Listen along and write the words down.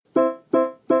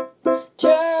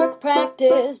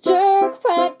practice, jerk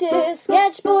practice.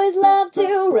 Sketch boys love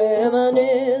to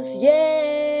reminisce, yeah.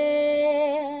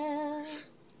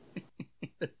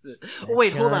 That's it. Oh,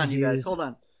 wait, hold on, you guys. Hold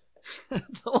on.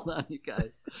 Hold on, you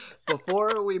guys.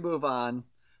 Before we move on,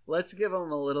 let's give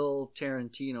them a little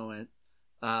Tarantino.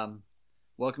 Welcome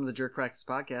to the Jerk Practice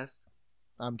Podcast.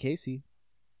 I'm Casey.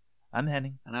 I'm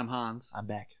Henning. And I'm Hans. I'm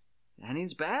back.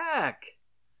 Henning's back.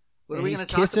 What are and we going to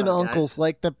talk about, kissing uncles guys?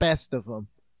 like the best of them.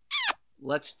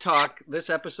 Let's talk,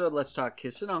 this episode, let's talk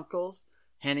kissing uncles.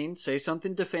 Henning, say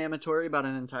something defamatory about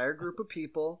an entire group of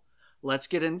people. Let's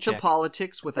get into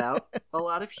politics without a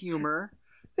lot of humor.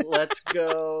 Let's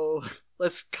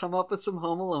come up with some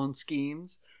Home Alone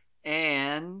schemes.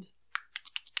 And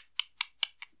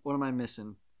what am I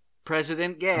missing?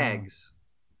 President Gags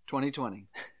 2020.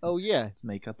 Oh, yeah. Let's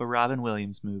make up a Robin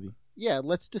Williams movie. Yeah,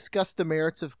 let's discuss the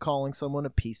merits of calling someone a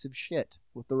piece of shit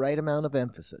with the right amount of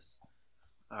emphasis.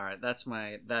 All right, that's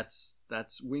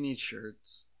we need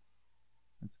shirts.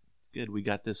 It's good. We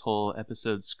got this whole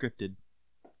episode scripted.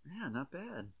 Yeah, not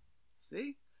bad.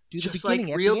 See? Just like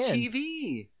real the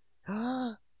TV.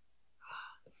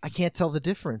 I can't tell the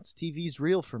difference. TV's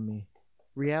real for me.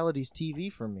 Reality's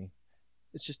TV for me.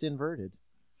 It's just inverted.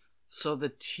 So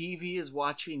the TV is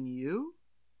watching you?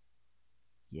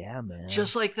 Yeah, man.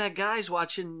 Just like that guy's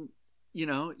watching,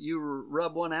 you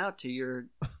rub one out to your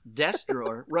desk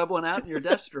drawer. Rub one out in your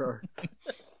desk drawer.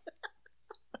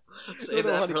 Save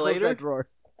that for later. That drawer.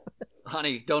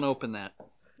 Honey, don't open that.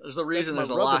 There's a reason there's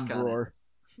a lock drawer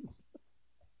on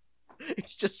it.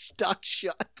 It's just stuck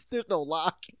shut. There's no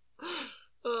lock.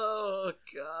 Oh,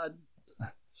 God.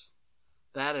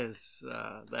 That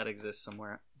exists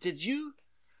somewhere.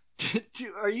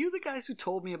 Are you the guys who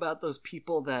told me about those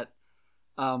people that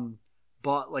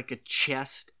bought like a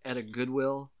chest at a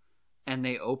Goodwill and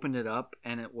they opened it up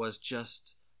and it was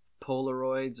just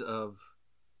Polaroids of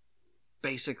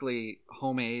basically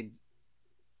homemade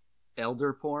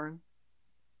elder porn?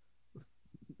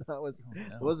 That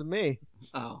wasn't me.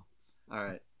 Oh, all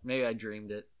right. Maybe I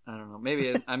dreamed it. I don't know.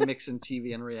 Maybe I'm mixing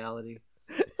TV and reality.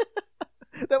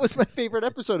 That was my favorite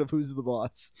episode of Who's the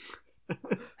Boss.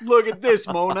 Look at this,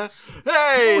 Mona.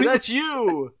 Hey, that's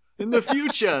you in the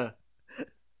future.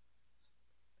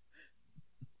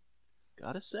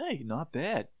 Gotta say, not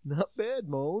bad. Not bad,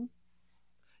 Moan.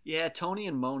 Yeah, Tony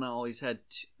and Mona always had.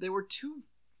 They were too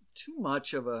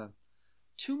much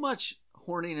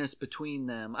horniness between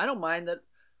them. I don't mind that.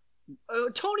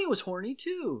 Tony was horny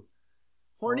too.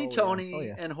 Horny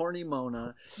Tony and horny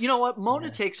Mona. You know what? Mona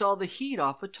takes all the heat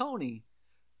off of Tony.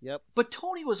 Yep. But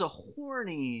Tony was a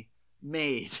horny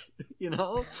maid,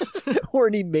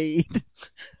 Horny maid.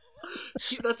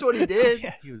 That's what he did.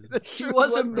 Yeah, he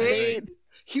was a maid.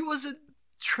 He was a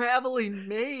traveling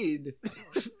maid.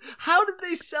 How did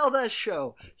they sell that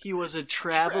show? He was a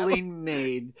traveling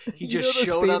maid. He just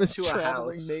showed up to a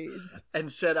house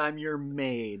and said, "I'm your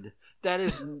maid." That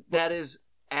is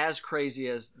as crazy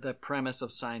as the premise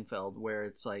of Seinfeld, where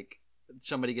it's like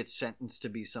somebody gets sentenced to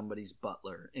be somebody's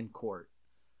butler in court.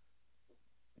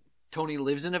 Tony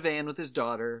lives in a van with his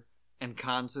daughter and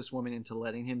cons this woman into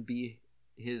letting him be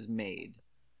his maid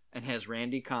and has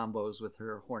randy combos with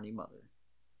her horny mother.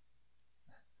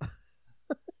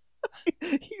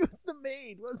 He was the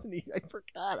maid, wasn't he? I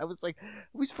forgot. I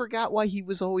always forgot why he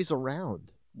was always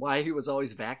around. Why he was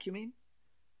always vacuuming?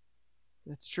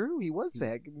 That's true. He was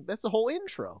vacuuming. That's the whole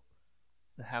intro.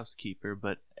 The housekeeper,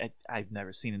 but I've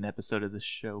never seen an episode of this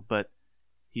show, but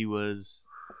he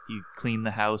cleaned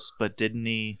the house, but didn't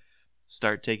he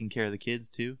start taking care of the kids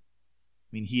too? I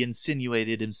mean, he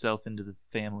insinuated himself into the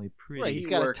family pretty. Right, he's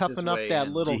got to toughen up that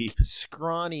little deep.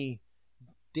 Scrawny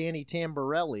Danny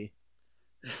Tamborelli.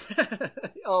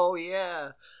 Oh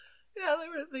yeah,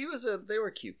 they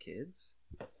were cute kids.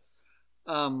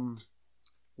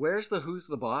 Where's the Who's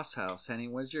the Boss house,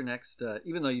 Henning? When's your next?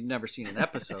 Even though you've never seen an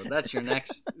episode, that's your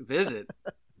next visit.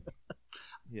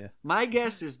 Yeah. My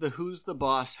guess is the Who's the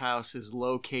Boss house is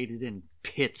located in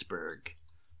Pittsburgh.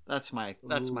 That's my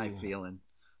feeling.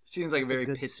 Seems like a very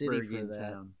Pittsburghian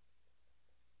town.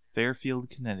 Fairfield,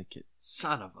 Connecticut.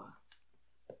 Son of a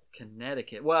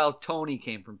Connecticut. Well, Tony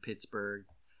came from Pittsburgh.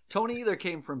 Tony either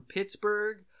came from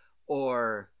Pittsburgh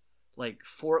or like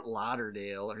Fort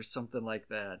Lauderdale or something like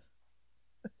that.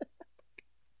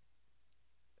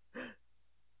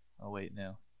 Oh wait,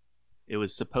 no. It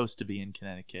was supposed to be in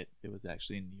Connecticut. It was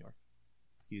actually in New York.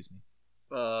 Excuse me.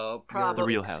 Probably the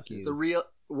real houses.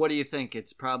 What do you think?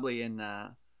 It's probably in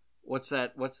what's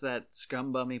that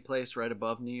scumbummy place right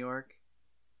above New York?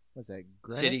 Was that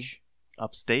Greenwich? City?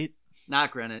 Upstate?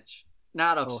 Not Greenwich.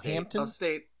 Not upstate. Hamptons?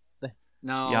 Upstate. The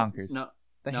No. Yonkers. No.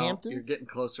 The no, Hamptons? You're getting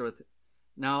closer with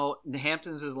No,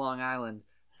 Hamptons is Long Island.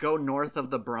 Go north of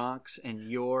the Bronx, and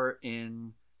you're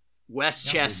in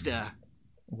Westchester.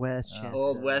 Westchester.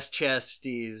 Old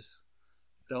Westchesties.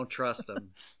 Don't trust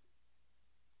them.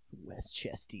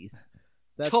 Westchesties.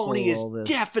 Tony is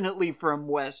definitely from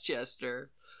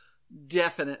Westchester.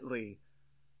 Definitely.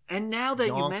 And now that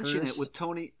you mention it with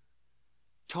Tony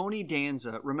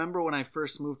Danza, remember when I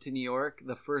first moved to New York,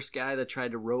 the first guy that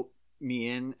tried to rope me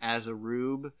in as a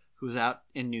rube who's out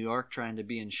in New York trying to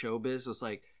be in showbiz was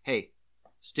like, hey,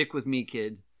 stick with me,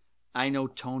 kid. I know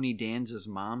Tony Danza's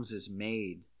mom's is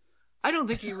maid. I don't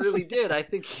think he really did. I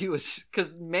think he was,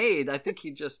 because maid, I think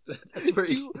he just, that's where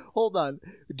hold on.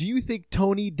 Do you think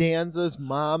Tony Danza's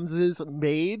mom's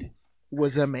maid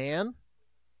was a man?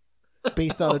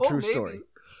 Based on a true story.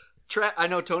 I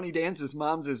know Tony Danza's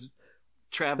mom's is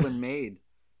traveling maid.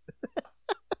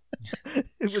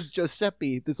 It was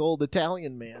Giuseppe, this old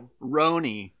Italian man.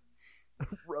 Roni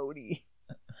Yuck.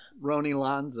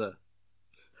 Lanza.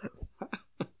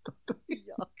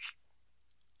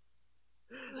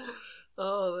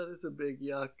 Oh, that is a big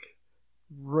yuck.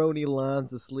 Roni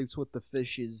Lanza sleeps with the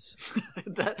fishes.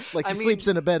 He sleeps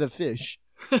in a bed of fish.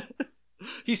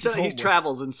 He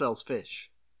travels and sells fish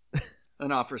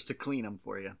and offers to clean them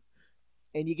for you.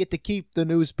 And you get to keep the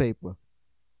newspaper.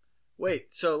 Wait,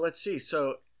 so let's see.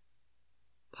 So,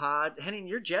 Henning,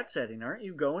 you're jet setting, aren't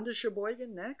you? Going to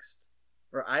Sheboygan next?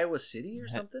 Or Iowa City or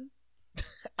something?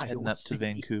 Heading up to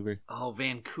Vancouver. Oh,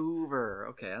 Vancouver.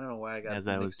 Okay, I don't know why I got as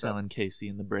I was telling Casey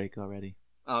in the break already.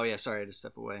 Oh, yeah, sorry, I had to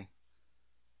step away.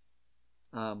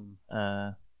 Trying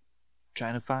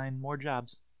to find more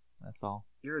jobs. That's all.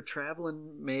 You're a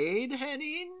traveling maid,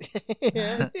 Henning?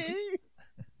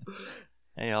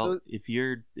 Hey, if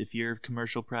your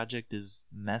commercial project is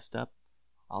messed up,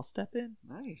 I'll step in.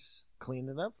 Nice. Clean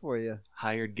it up for you.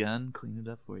 Hired gun, clean it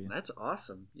up for you. That's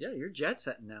awesome. Yeah, you're jet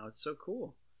setting now. It's so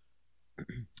cool.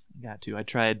 Got to. I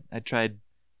tried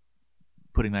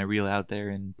putting my reel out there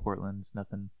in Portland.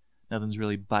 Nothing's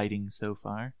really biting so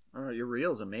far. Oh, your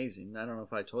reel's amazing. I don't know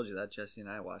if I told you that. Jesse and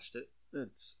I watched it.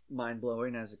 It's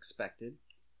mind-blowing as expected.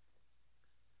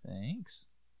 Thanks.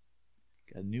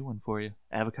 Got a new one for you.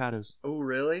 Avocados. Oh,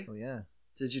 really? Oh, yeah.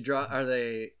 Did you draw? Are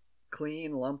they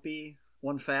clean, lumpy,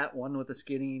 one fat, one with a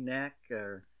skinny neck,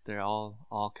 or? They're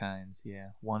all kinds,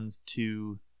 yeah. One's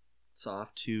too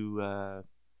soft,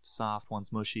 soft.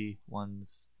 One's mushy.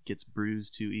 One's gets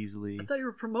bruised too easily. I thought you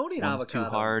were promoting one's avocado. Too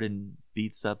hard and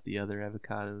beats up the other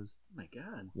avocados. Oh my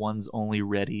god. One's only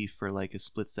ready for like a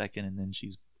split second, and then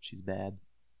she's bad.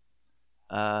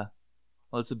 Well,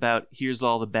 it's about here's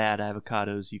all the bad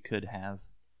avocados you could have.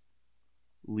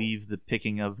 Leave the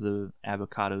picking of the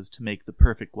avocados to make the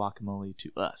perfect guacamole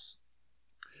to us.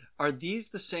 Are these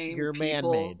the same You're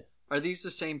people? man-made. Are these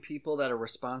the same people that are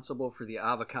responsible for the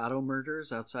avocado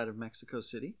murders outside of Mexico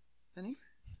City? Any?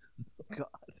 God.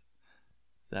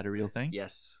 Is that a real thing?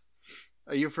 Yes.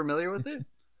 Are you familiar with it?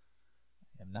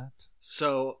 I am not.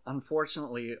 So,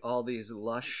 unfortunately, all these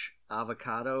lush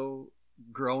avocado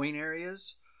growing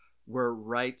areas were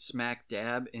right smack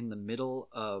dab in the middle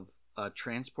of a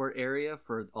transport area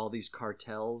for all these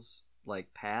cartels,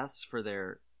 like paths for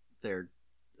their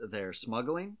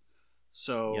smuggling.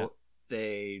 So Yep.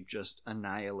 they just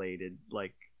annihilated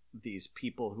like these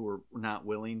people who were not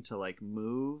willing to like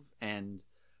move and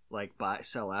like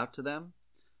sell out to them.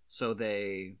 So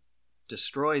they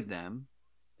destroyed them,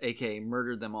 aka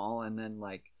murdered them all, and then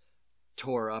like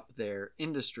tore up their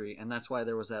industry, and that's why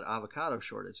there was that avocado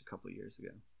shortage a couple of years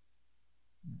ago.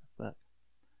 But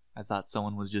I thought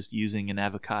someone was just using an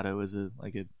avocado as a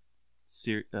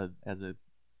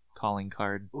calling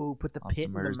card. Ooh, put the on pit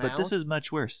some in the murders. mouth. But this is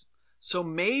much worse. So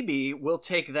maybe we'll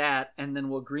take that and then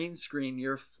we'll green screen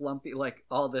your flumpy, like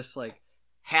all this like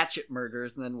hatchet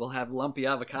murders, and then we'll have lumpy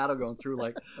avocado going through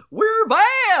like, we're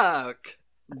back!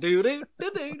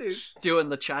 Do-do-do-do-do. Doing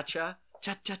the cha-cha.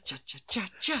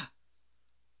 Cha-cha-cha-cha-cha-cha.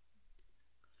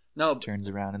 No, Turns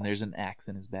around and there's an axe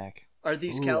in his back. are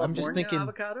these Ooh, California I'm just thinking-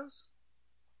 avocados?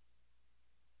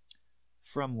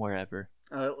 From wherever.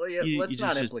 Let's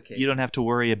not implicate. You don't have to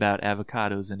worry about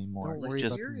avocados anymore. Don't worry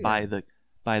Just about them.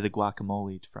 buy the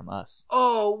guacamole from us.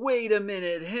 Oh, wait a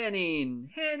minute, Henning.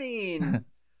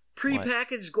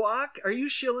 Prepackaged guac? Are you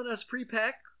shilling us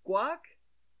pre-packed guac?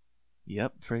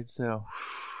 Yep, afraid so.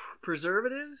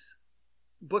 Preservatives?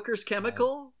 Booker's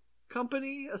Chemical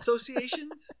Company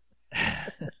associations?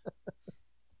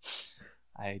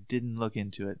 I didn't look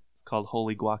into it. It's called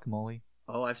Holy Guacamole.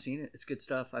 Oh, I've seen it. It's good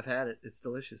stuff. I've had it. It's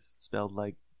delicious. Spelled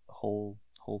like Whole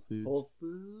Foods. Whole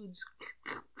Foods.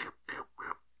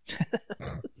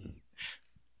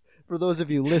 For those of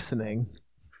you listening,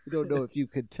 I don't know if you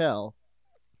could tell.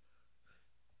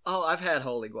 Oh, I've had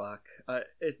holy guac.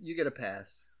 You get a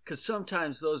pass. Because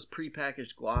sometimes those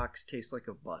prepackaged guacs taste like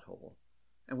a butthole.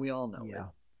 And we all know it.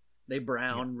 They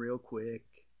brown real quick.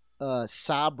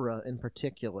 Sabra in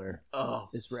particular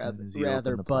is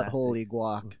rather buttholey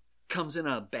guac. Comes in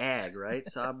a bag, right,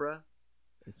 Sabra?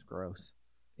 It's gross.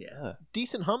 Yeah.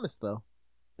 Decent hummus, though.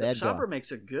 Bad Sabra guac.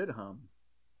 makes a good hum.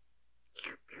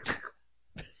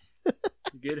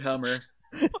 Good hummer.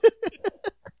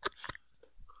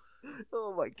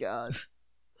 Oh, my God.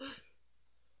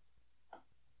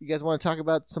 You guys want to talk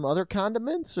about some other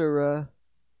condiments, or...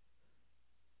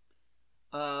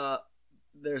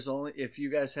 There's only... If you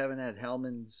guys haven't had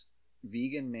Hellman's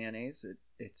vegan mayonnaise,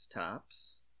 it's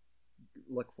tops.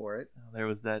 Look for it. There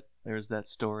was that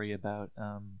story about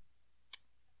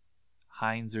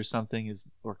Heinz or something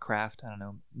or Kraft, I don't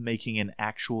know, making an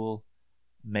actual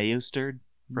mayo stirred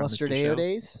from mustard Mr. Show.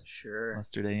 mayonnaise? Sure.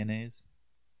 Mustard mayonnaise.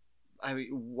 I mean,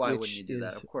 why wouldn't you do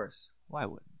that? Of course. Why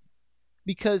wouldn't?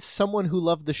 Because someone who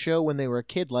loved the show when they were a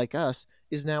kid like us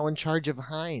is now in charge of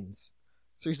Heinz.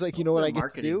 So he's like, you know what I get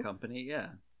to do? Marketing company, yeah.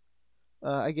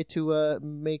 I get to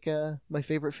make my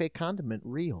favorite fake condiment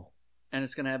real. And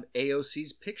it's going to have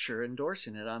AOC's picture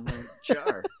endorsing it on the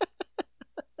jar.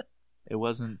 It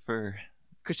wasn't for...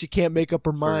 Because she can't make up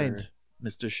her mind.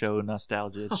 Mr. Show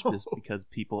nostalgia, it's just because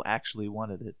people actually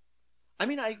wanted it. I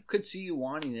mean, I could see you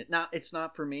wanting it. Now, it's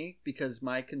not for me because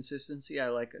my consistency, I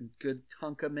like a good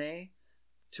hunk of may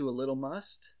to a little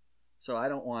must. So I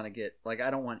don't want to get,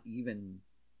 I don't want even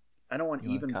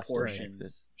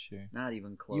portions. Sure. Not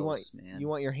even close, man. You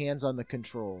want your hands on the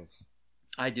controls.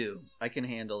 I do. I can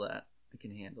handle that.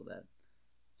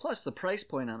 Plus, the price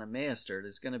point on a Mayasterd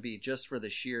is going to be, just for the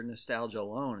sheer nostalgia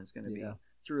alone, is going to be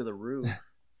through the roof.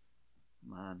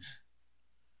 Come on.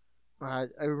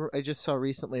 I just saw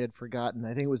recently, I'd forgotten,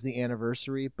 I think it was the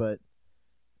anniversary, but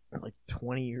like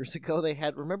 20 years ago they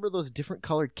had, remember those different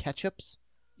colored ketchups?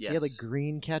 Yes. They had like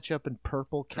green ketchup and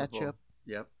purple ketchup.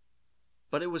 Yep.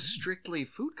 But it was strictly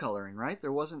food coloring, right?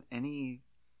 There wasn't any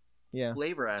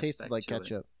flavor aspect tasted like to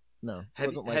ketchup. It. No.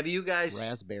 Have you guys...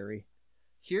 Raspberry.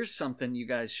 Here's something you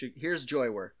guys should... Here's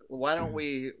joy work. Why don't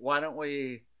we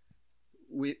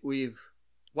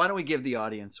give the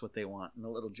audience what they want in a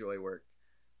little joy work?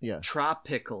 Yeah.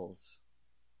 Tropicals.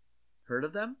 Heard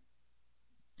of them?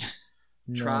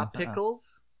 No.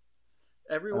 Tropicals?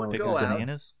 Everyone Pickled go out.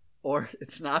 Bananas? Or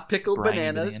it's not pickled Briny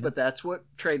bananas, but that's what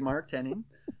trademarked, Henning.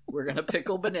 We're going to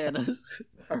pickle bananas.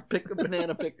 Or pick a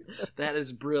banana pickle. That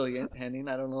is brilliant, Henning.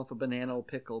 I don't know if a banana will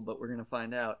pickle, but we're going to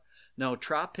find out. No,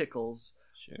 Tropicals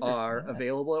are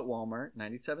available at Walmart,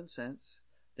 97 cents.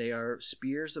 They are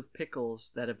spears of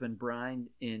pickles that have been brined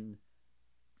in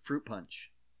fruit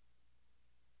punch.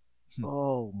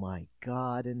 Oh my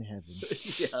God in heaven!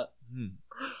 Yeah.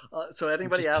 So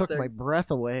anybody out there, took my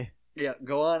breath away. Yeah,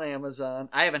 go on Amazon.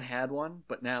 I haven't had one,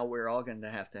 but now we're all going to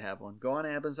have one. Go on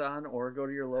Amazon or go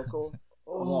to your local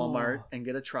Walmart and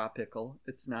get a Tropical.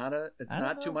 It's not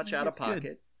too much out of pocket.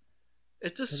 Good.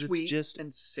 It's a sweet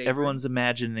and savory. Everyone's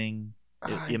imagining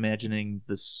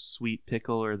the sweet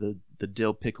pickle or the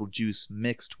dill pickle juice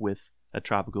mixed with a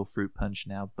tropical fruit punch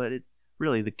now, but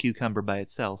really the cucumber by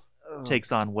itself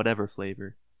takes on whatever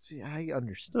flavor. See, I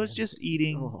understand. So it's just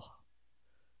eating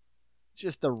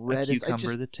just the reddest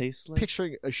cucumber that tastes like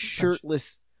picturing a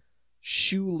shirtless,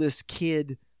 shoeless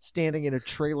kid standing in a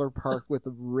trailer park with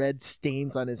red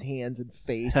stains on his hands and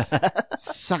face,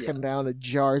 sucking down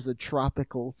jars of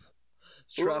Tropicals.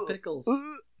 Tropicals.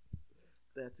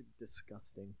 That's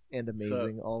disgusting and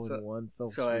amazing all in one.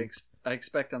 So I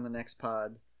expect on the next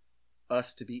pod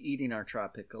us to be eating our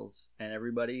Tropicals, and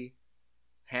everybody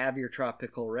have your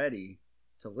Tropical ready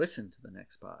to listen to the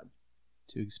next pod.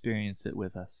 To experience it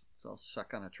with us. So I'll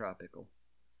suck on a Tropical.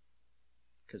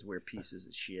 Because we're pieces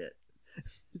of shit.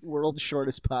 World's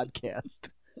shortest podcast.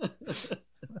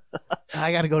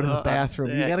 I gotta go to the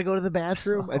bathroom. You gotta go to the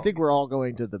bathroom? I think we're all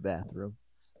going to the bathroom.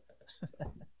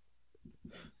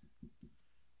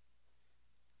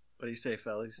 What do you say,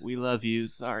 fellas? We love you.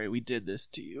 Sorry we did this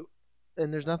to you.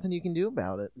 And there's nothing you can do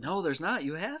about it. No, there's not.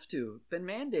 You have to. Been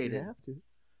mandated. You have to.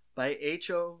 By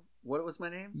H.O. What was my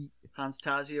name?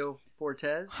 Hanstasio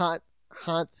Fortes?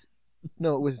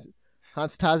 No, it was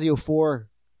Hanstasio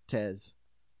Fortes.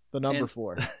 The number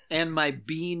 4. And my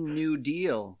Bean New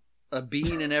Deal. A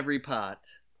bean in every pot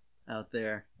out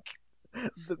there.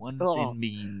 One thin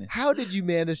bean. How did you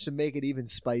manage to make it even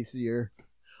spicier?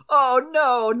 Oh,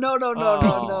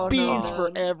 no. Beans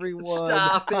for everyone.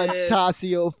 Stop it.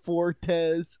 Hanstasio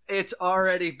Fortes. It's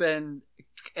already been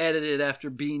edited after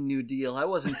Bean New Deal. I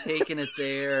wasn't taking it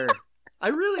there. I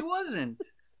really wasn't.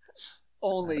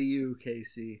 Only you,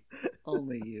 Casey.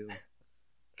 Only you.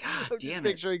 God I'm damn just it.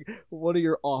 picturing one of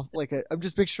your I'm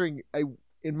just picturing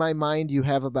in my mind you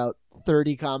have about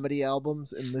 30 comedy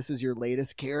albums, and this is your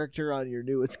latest character on your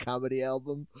newest comedy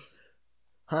album.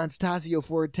 Hans Tasio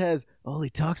Fortes, all he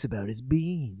talks about is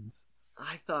beans.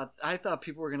 I thought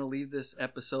people were going to leave this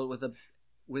episode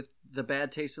with the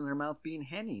bad taste in their mouth being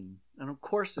Henning, and of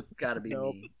course it's got to be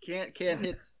Nope. me. Can't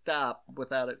hit stop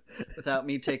without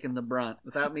me taking the brunt,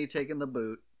 without me taking the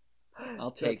boot.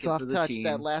 I'll take that it for the soft touch, team.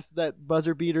 that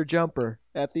buzzer beater jumper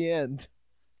at the end.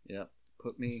 Yep.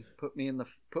 Put me in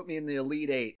the Elite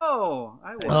Eight. Oh,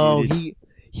 I was. Oh,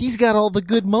 he's got all the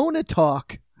good Mona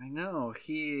talk. I know.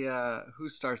 He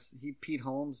Pete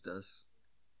Holmes does.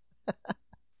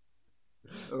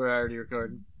 We're already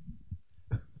recording.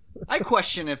 I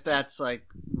question if that's like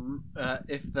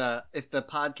if the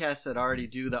podcasts that already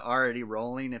do the already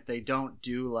rolling, if they don't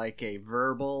do like a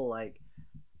verbal like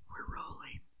we're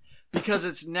rolling, because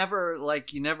it's never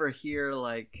like you never hear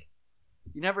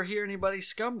anybody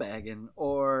scumbagging,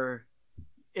 or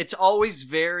it's always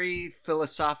very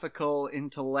philosophical,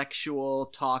 intellectual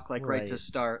talk, like right to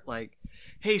start, like,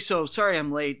 hey, so sorry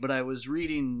I'm late, but I was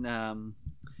reading the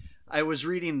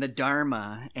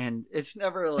Dharma, and it's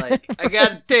never like, I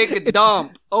gotta take a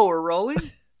dump. Oh, we're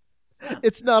rolling?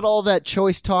 It's not all that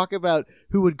choice talk about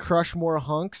who would crush more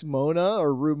hunks, Mona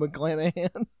or Rue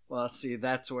McClanahan. Well, see,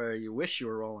 that's where you wish you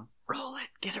were rolling. Roll it,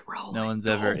 get it rolling. No one's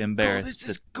ever embarrassed this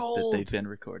is that gold. they've been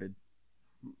recorded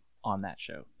on that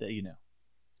show, that you know.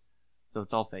 So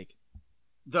it's all fake.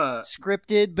 The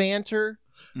Scripted banter.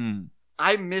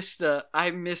 I missed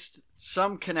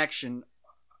some connection.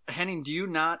 Henning, do you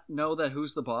not know that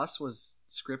Who's the Boss was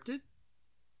scripted?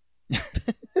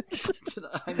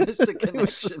 I missed a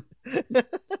connection.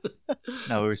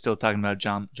 No, we were still talking about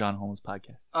John Holmes'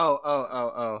 podcast.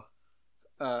 Oh.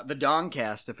 The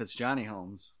Dongcast, if it's Johnny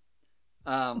Holmes.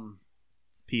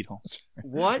 Pete Holmes.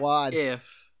 What Wad.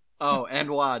 if? Oh, and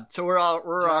Wad. So we're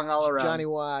wrong all around. Johnny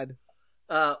Wad.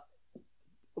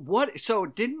 What? So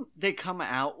didn't they come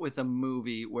out with a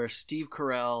movie where Steve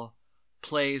Carell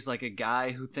plays like a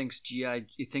guy who thinks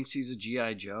he's a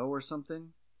G.I. Joe or something?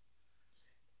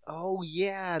 Oh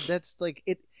yeah, that's like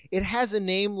it. It has a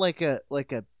name like a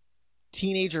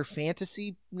teenager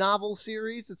fantasy novel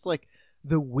series. It's like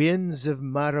The Winds of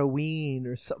Maroween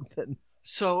or something.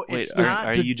 So wait, it's not.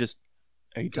 Are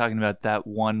you talking about that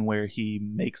one where he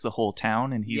makes the whole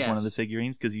town and he's one of the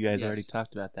figurines? Because you guys already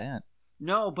talked about that.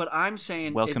 No, but I'm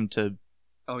saying. Welcome to.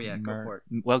 Oh yeah, go for it.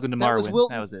 Welcome to Marwin.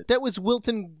 That was it. That was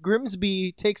Wilton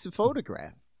Grimsby takes a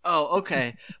photograph. Oh,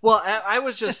 okay. Well, I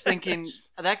was just thinking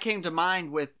that came to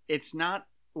mind with it's not.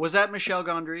 Was that Michel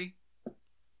Gondry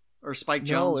or Spike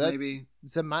Jones? No, maybe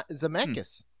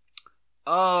Zemeckis.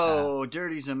 Oh,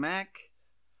 Dirty Zemeck.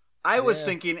 I was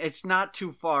thinking it's not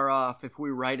too far off if we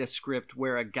write a script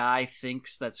where a guy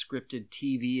thinks that scripted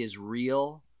TV is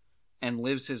real and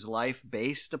lives his life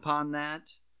based upon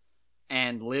that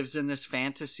and lives in this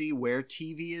fantasy where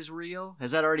TV is real.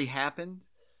 Has that already happened?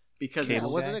 Because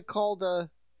wasn't it called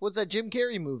what's that Jim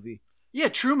Carrey movie? Yeah,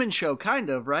 Truman Show,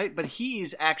 kind of, right? But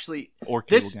he's actually or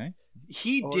Cable Guy.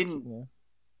 He didn't. Yeah.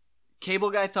 Cable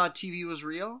Guy thought TV was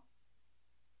real.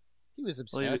 He was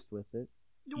obsessed with it.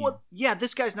 Well, yeah,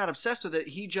 this guy's not obsessed with it.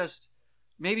 He just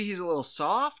maybe he's a little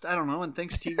soft. I don't know, and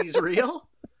thinks TV's real.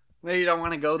 Maybe you don't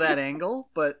want to go that angle,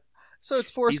 but so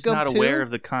it's Forrest Gump. He's not aware of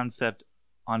the concept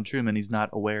on Truman. He's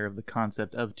not aware of the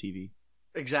concept of TV.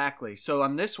 Exactly. So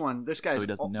on this one, this guy's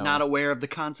not aware of the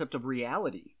concept of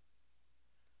reality.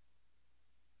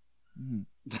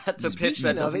 That's a pitch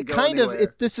that doesn't go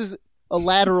anywhere. This is a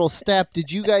lateral step.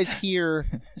 Did you guys hear?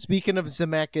 Speaking of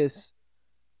Zemeckis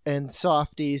and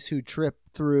softies who trip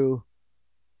through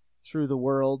the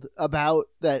world, about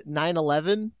that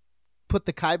 9/11 put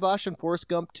the kibosh on Forrest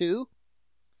Gump 2?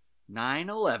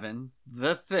 9/11,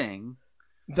 the thing.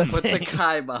 Put the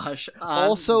kibosh on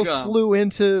also Gump. Flew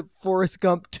into Forrest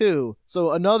Gump 2.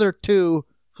 So another 2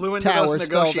 flew into towers those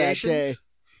negotiations. Fell that day.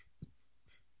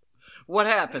 What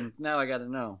happened? Now I got to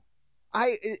know.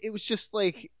 It was just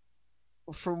like,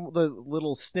 from the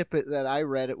little snippet that I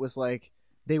read, it was like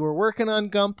they were working on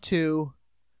Gump 2.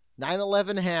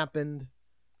 9/11 happened.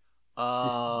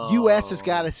 Oh. The U.S. has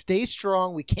got to stay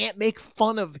strong. We can't make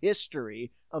fun of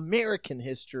history, American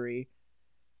history.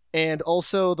 And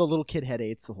also, the little kid had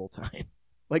AIDS the whole time.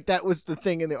 Like, that was the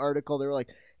thing in the article. They were like,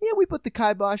 yeah, we put the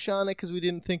kibosh on it because we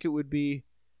didn't think it would be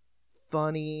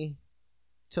funny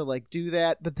to, like, do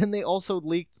that. But then they also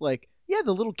leaked, like, yeah,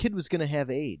 the little kid was going to have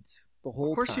AIDS the whole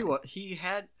time. Of course he was. He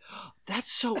had... That's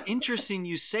so interesting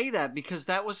you say that, because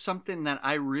that was something that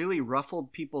I really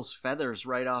ruffled people's feathers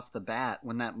right off the bat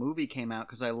when that movie came out,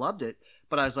 because I loved it.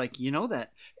 But I was like, you know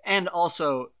that. And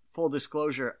also... full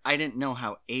disclosure, I didn't know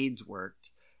how AIDS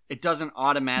worked. It doesn't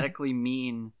automatically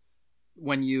mean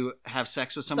when you have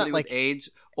sex with somebody with AIDS,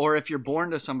 or if you're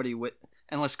born to somebody with,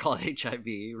 and let's call it HIV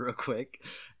real quick.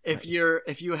 If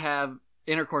you have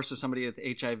intercourse with somebody with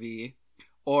HIV,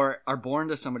 or are born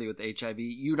to somebody with HIV,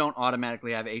 you don't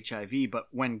automatically have HIV. But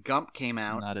when Gump came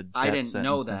out, I didn't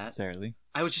know that. Necessarily.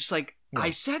 I was just like,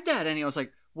 I said that, and I was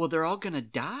like, well, they're all gonna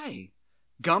die.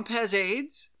 Gump has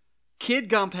AIDS. Kid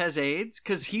Gump has AIDS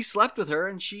because he slept with her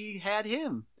and she had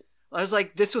him. I was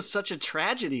like, this was such a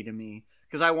tragedy to me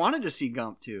because I wanted to see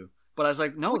Gump too. But I was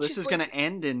like, no, this is going to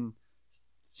end in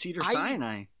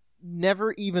Cedars-Sinai.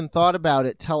 Never even thought about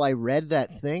it till I read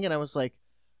that thing, and I was like,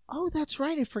 oh, that's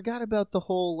right. I forgot about the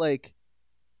whole, like,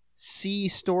 C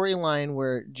storyline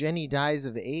where Jenny dies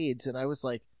of AIDS, and I was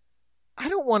like, I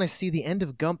don't want to see the end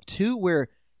of Gump 2 where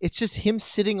it's just him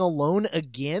sitting alone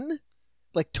again.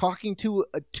 Like talking to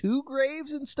two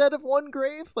graves instead of one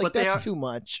grave? Like, that's too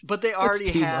much. But they already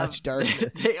that's too have... much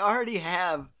darkness. They already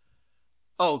have...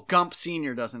 Oh, Gump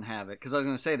Sr. doesn't have it. Because I was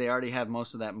going to say, they already have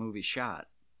most of that movie shot.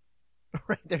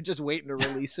 Right, they're just waiting to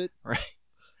release it. Right.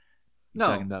 No.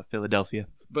 Talking about Philadelphia.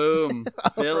 Boom.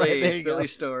 Philly. Right, Philly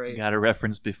story. Got a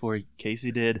reference before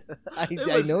Casey did. I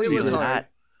know you was did. hard.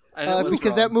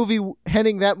 Because that movie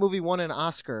won an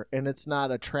Oscar, and it's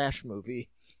not a trash movie.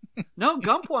 No,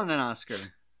 Gump won an Oscar.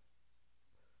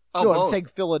 Oh, no, both. I'm saying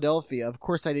Philadelphia. Of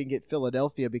course I didn't get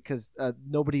Philadelphia because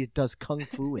nobody does kung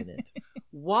fu in it.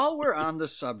 While we're on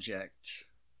this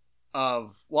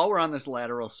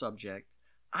lateral subject,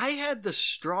 I had the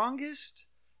strongest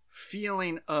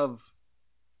feeling of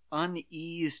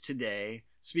unease today.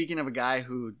 Speaking of a guy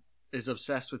who is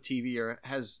obsessed with TV or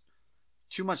has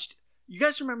too much... You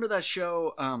guys remember that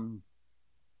show,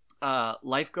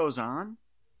 Life Goes On?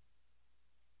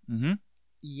 Mm-hmm.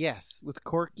 Yes, with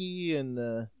Corky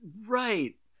and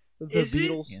right. The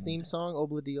Beatles theme song,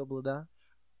 Obladi Oblada.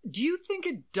 Do you think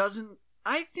it doesn't...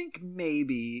 I think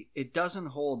maybe it doesn't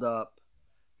hold up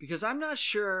because I'm not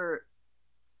sure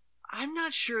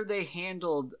they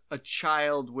handled a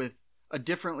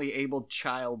differently abled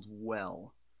child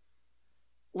well.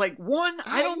 Like,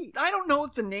 I don't know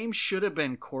if the name should have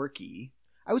been Corky.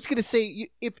 I was gonna say,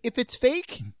 if it's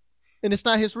fake and it's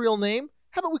not his real name,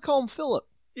 how about we call him Philip?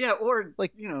 Yeah, or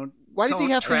like, why does he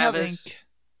have Travis? to have?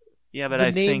 Yeah, but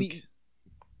I think.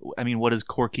 I mean, what does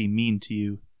Corky mean to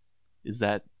you? Is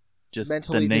that just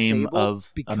mentally the name disabled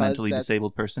of a mentally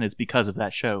disabled person? It's because of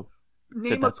that show.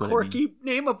 Name a Corky.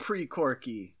 Name a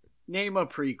pre-Corky. Name a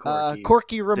pre-Corky.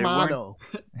 Corky Romano.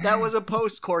 That was a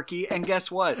post-Corky, and guess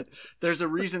what? There's a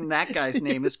reason that guy's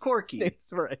name is Corky.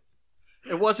 That's right.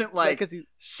 It wasn't like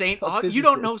Saint. You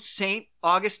don't know Saint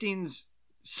Augustine's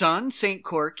son, Saint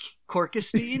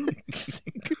Corkistine.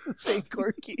 Saint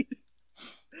Corky.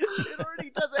 It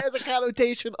already does. It has a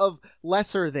connotation of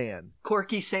lesser than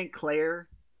Corky St. Clair.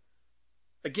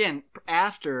 Again,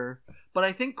 after, but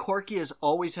I think Corky has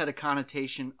always had a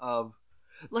connotation of,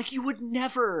 like, you would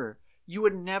never,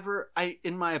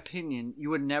 in my opinion, you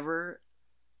would never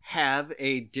have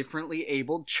a differently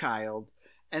abled child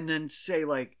and then say,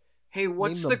 like, hey,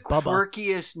 what's the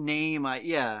quirkiest name?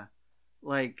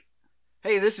 Like,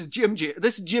 hey, this is Jib Jib.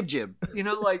 This is Jib Jib.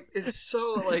 Like, it's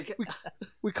so, like...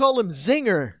 we call him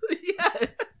Zinger. Yeah.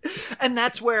 And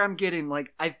that's where I'm getting,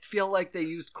 like, I feel like they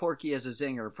used Corky as a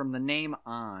zinger from the name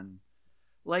on.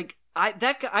 Like,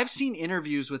 I've seen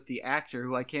interviews with the actor,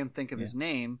 who I can't think of his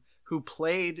name, who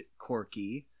played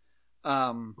Corky.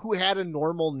 Who had a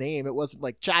normal name. It wasn't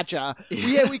like Cha-Cha.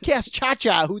 We cast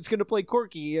Cha-Cha, who's going to play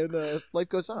Corky, and Life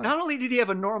Goes On. Not only did he have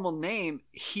a normal name,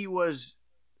 he was...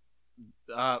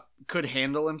 could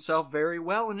handle himself very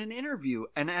well in an interview.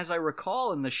 And as I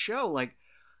recall in the show, like,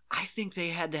 I think they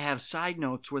had to have side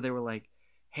notes where they were like,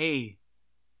 hey,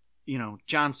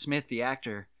 John Smith, the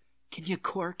actor, can you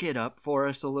cork it up for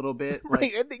us a little bit?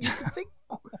 Right, and then you can say...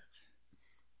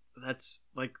 That's,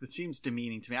 like, it seems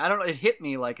demeaning to me. I don't know, it hit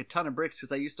me like a ton of bricks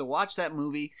because I used to watch that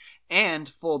movie, and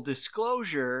full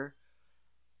disclosure,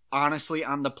 honestly,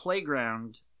 on the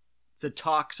playground, the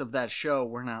talks of that show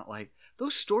were not like,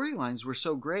 those storylines were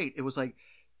so great. It was like,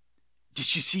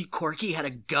 did you see Corky had a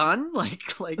gun? Like,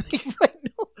 I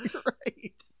know, you're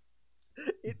right.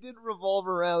 It didn't revolve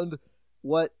around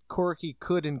what Corky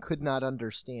could and could not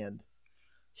understand.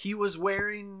 He was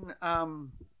wearing,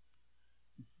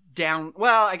 down...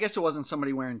 Well, I guess it wasn't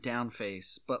somebody wearing down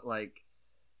face, but, like,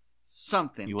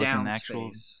 something. He wasn't Down's actual...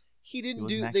 face. He didn't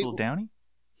he do... actual Downey?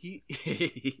 He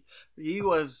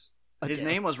was... His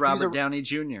name was Robert Downey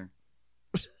Jr.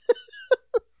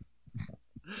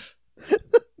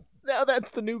 Now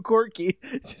that's the new Corky.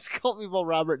 Just call people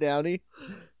Robert Downey.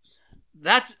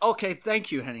 That's okay.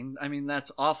 Thank you, Henning. I mean,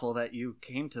 that's awful that you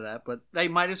came to that, but they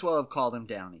might as well have called him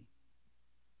Downey.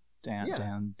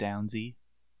 Downsy.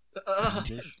 All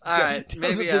right,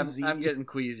 maybe I'm getting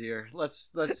queasier. Let's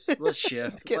shift. Let's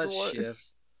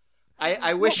shift.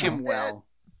 I wish him well.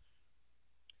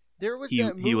 There was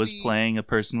that movie. He was playing a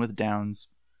person with Down's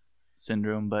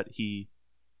syndrome, but he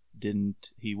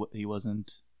didn't. He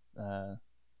wasn't.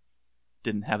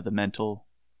 Didn't have the mental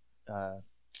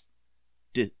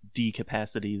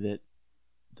decapacity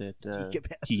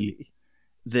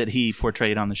that he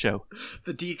portrayed on the show.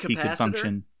 The decapacitor. He could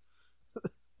function.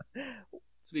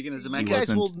 Speaking as a He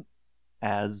mechanism. wasn't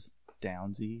as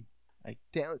Downsy.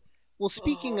 Well,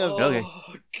 speaking of Okay.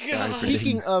 God.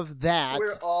 speaking of that,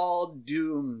 We're all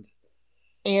doomed.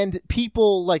 and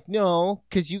people no,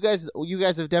 because you guys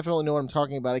have definitely know what I'm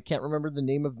talking about. I can't remember the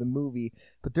name of the movie,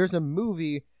 but there's a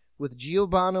movie with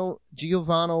Giovanni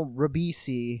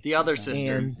Ribisi. The Other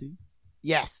Sister. And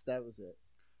yes, that was it.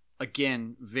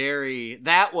 Again,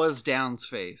 that was Down's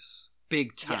face.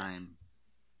 Big time. Yes.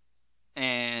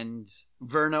 And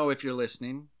Verno, if you're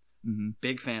listening,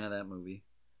 big fan of that movie.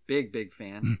 Big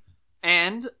fan.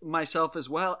 And myself as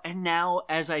well. And now,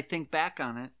 as I think back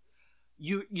on it,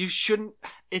 you shouldn't.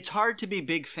 It's hard to be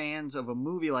big fans of a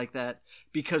movie like that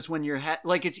because when you're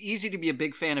it's easy to be a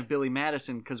big fan of Billy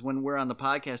Madison because when we're on the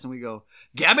podcast and we go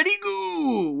gabbity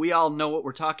goo, we all know what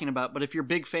we're talking about. But if you're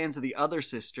big fans of The Other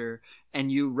Sister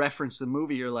and you reference the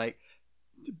movie, you're like,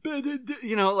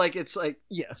 it's like,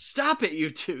 yeah, stop it,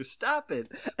 you two, stop it.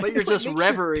 But you're just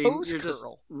reveling, you're just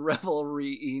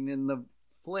revelrying in the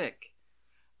flick.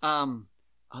 Other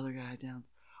guy down.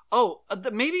 Oh,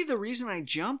 maybe the reason I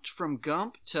jumped from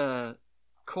Gump to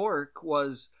Cork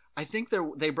was I think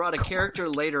they brought a character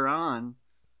later on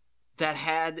that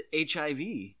had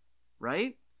HIV,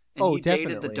 right? And he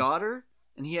definitely dated the daughter,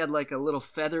 and he had like a little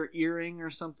feather earring or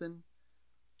something.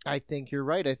 I think you're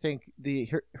right. I think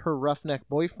her roughneck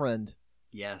boyfriend.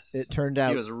 Yes, it turned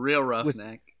out he was a real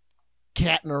roughneck,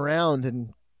 catting around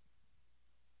and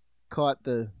caught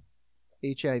the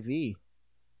HIV.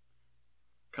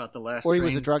 Caught the last. Or he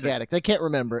was a drug addict. I can't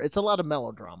remember. It's a lot of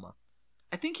melodrama.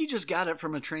 I think he just got it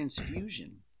from a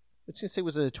transfusion. I was gonna say,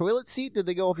 was it a toilet seat? Did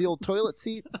they go with the old toilet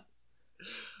seat?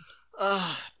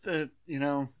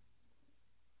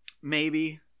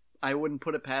 Maybe. I wouldn't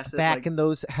put it past it. Back in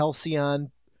those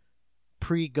Halcyon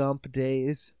pre-Gump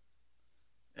days.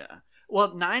 Yeah.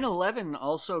 Well, 9/11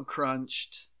 also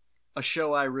crunched a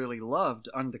show I really loved,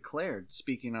 Undeclared.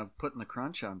 Speaking of putting the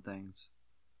crunch on things.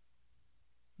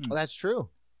 Well, that's true.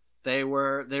 They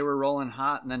were rolling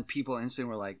hot, and then people instantly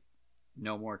were like,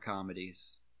 "No more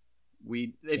comedies."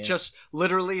 Just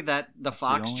literally the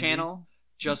Fox channel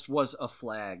just was a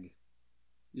flag.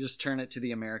 You just turn it to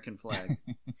the American flag.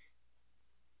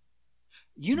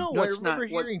 You know what's I remember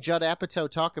hearing Judd Apatow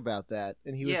talk about that,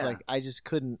 and he was like, "I just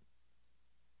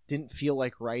didn't feel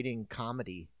like writing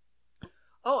comedy."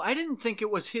 Oh, I didn't think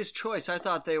it was his choice. I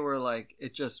thought they were like,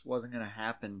 it just wasn't going to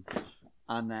happen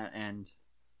on that end.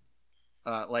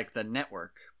 Like the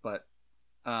network, but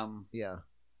yeah,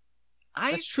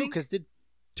 that's true. Because did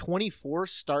 24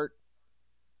 start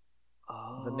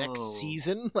the next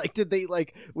season? Like, did they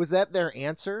was that their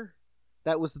answer?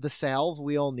 That was the salve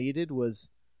we all needed. Was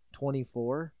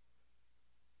 24?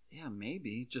 Yeah,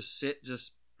 maybe just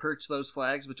perch those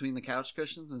flags between the couch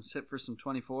cushions and sit for some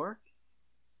 24.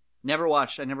 I never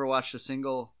watched a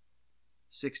single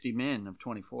 60 Min of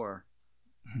 24.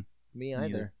 Me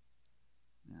either.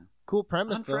 Yeah. Cool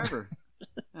premise, on forever.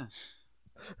 Yeah.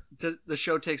 The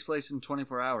show takes place in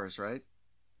 24 hours, right?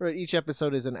 Right. Each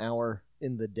episode is an hour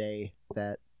in the day.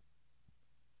 That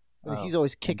he's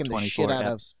always kicking the shit out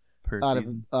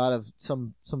of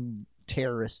some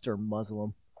terrorist or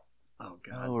Muslim. Oh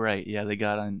God. Oh right, yeah, they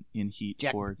got in heat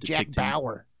for depicting Jack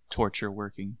Bauer torture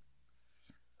working.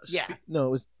 Yeah, no,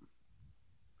 it was.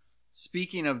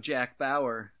 Speaking of Jack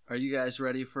Bauer, are you guys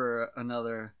ready for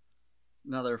another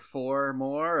 4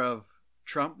 more of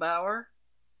Trump Bauer?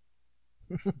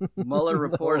 Mueller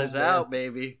report is out,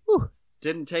 baby. Whew.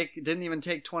 Didn't even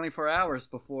take 24 hours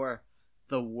before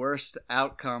the worst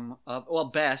outcome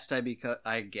of best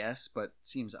I guess, but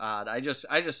seems odd. I just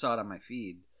saw it on my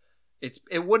feed.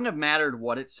 It wouldn't have mattered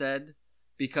what it said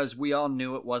because we all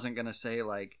knew it wasn't going to say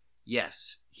like,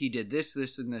 yes, he did this,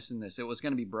 and this, and this. It was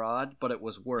going to be broad, but it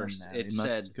was worse. It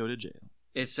said go to jail.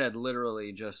 It said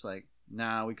literally just like,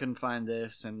 "Nah, we couldn't find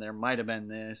this, and there might have been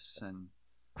this," and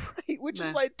right, which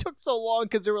is why it took so long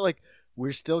because they were like,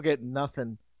 "We're still getting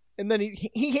nothing," and then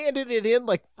he handed it in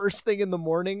like first thing in the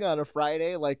morning on a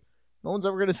Friday, like no one's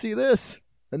ever going to see this,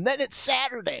 and then it's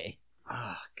Saturday.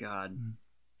 Oh God.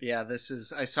 Yeah,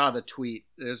 I saw the tweet.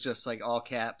 It was just like all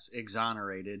caps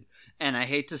exonerated. And I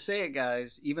hate to say it,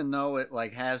 guys, even though it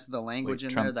like has the language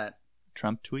in there that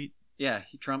Trump tweet? Yeah,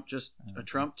 Trump just a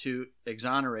Trump tweet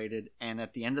exonerated, and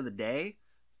at the end of the day,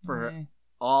 for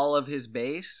all of his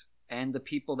base and the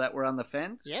people that were on the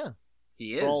fence,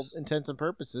 he is for all intents and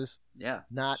purposes,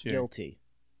 not guilty.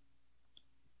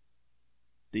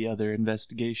 The other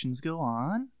investigations go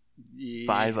on. Yeah.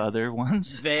 5 other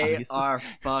ones. They obviously. are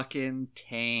fucking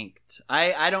tanked.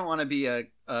 I don't want to be a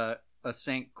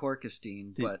Saint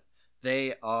Corkestein, but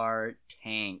they are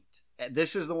tanked.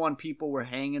 This is the one people were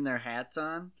hanging their hats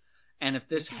on, and if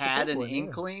this had an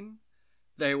inkling,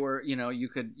 they were, you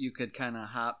could kind of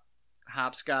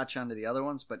hopscotch onto the other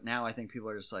ones. But now I think people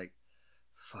are just like,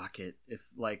 fuck it. If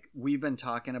like we've been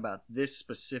talking about this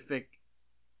specific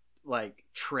like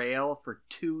trail for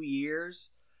 2 years.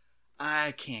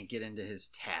 I can't get into his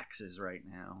taxes right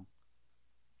now.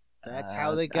 That's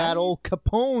how they got old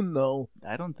Capone, though.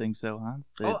 I don't think so,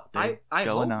 Hans. I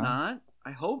hope not.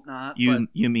 I hope not.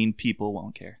 You mean people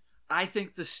won't care? I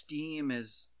think the steam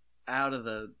is out of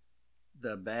the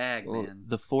bag, man.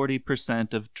 The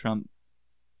 40% of Trump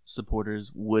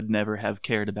supporters would never have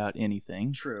cared about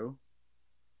anything. True.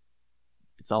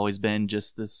 It's always been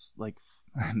just this like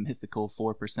mythical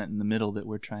 4% in the middle that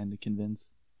we're trying to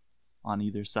convince on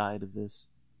either side of this.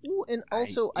 Ooh, and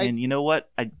also, and you know what?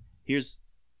 Here's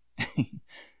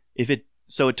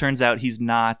so it turns out he's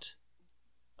not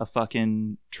a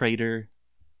fucking traitor.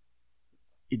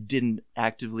 It didn't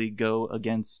actively go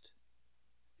against.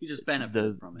 He just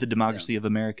benefited from it. The democracy of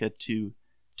America to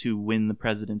win the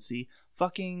presidency.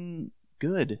 Fucking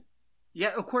good.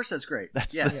 Yeah, of course that's great.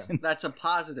 That's a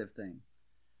positive thing.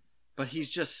 But he's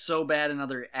just so bad in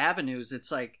other avenues.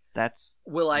 It's like that's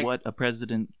what a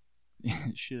president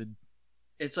should.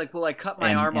 It's like, will I cut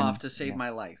my arm off to save my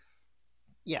life?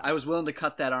 Yeah, I was willing to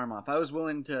cut that arm off. I was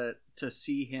willing to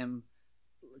see him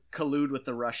collude with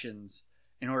the Russians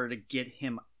in order to get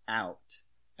him out,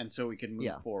 and so we could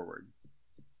move forward.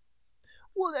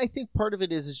 Well, I think part of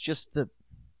it is just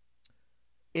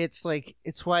it's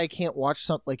why I can't watch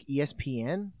something like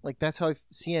ESPN. Like that's how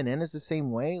CNN is the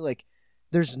same way. Like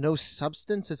there's no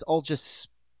substance. It's all just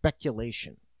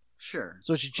speculation. Sure.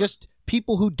 So it's just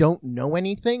people who don't know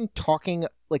anything talking,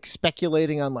 like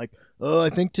speculating on like, oh, I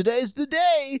think today's the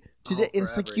day. Today,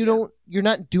 it's like you're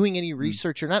not doing any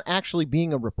research. You're not actually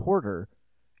being a reporter.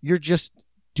 You're just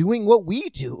doing what we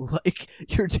do. Like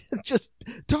you're just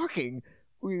talking,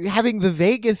 having the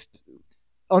vaguest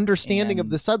understanding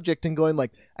of the subject and going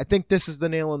like, I think this is the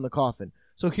nail in the coffin.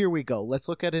 So here we go. Let's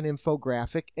look at an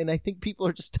infographic. And I think people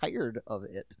are just tired of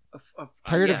it.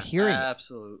 Tired of hearing it.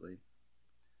 Absolutely.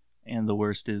 And the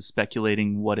worst is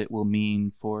speculating what it will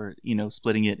mean for,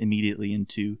 splitting it immediately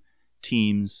into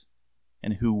teams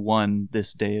and who won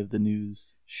this day of the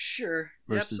news. Sure.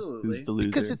 Versus absolutely. Who's the loser.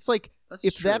 Because it's like,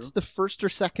 that's the first or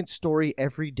second story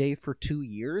every day for 2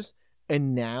 years,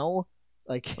 and now,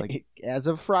 like as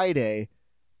of Friday,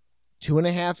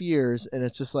 2.5 years, and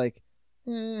it's just like,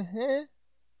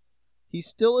 he's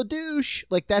still a douche.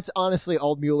 Like, that's honestly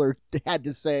all Mueller had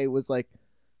to say was like,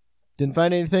 didn't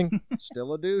find anything.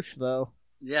 Still a douche, though.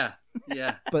 Yeah.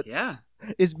 But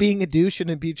is being a douche an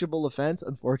impeachable offense?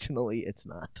 Unfortunately, it's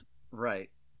not. Right.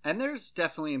 And there's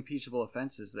definitely impeachable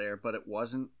offenses there, but it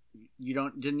wasn't.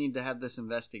 You didn't need to have this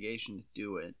investigation to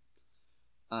do it.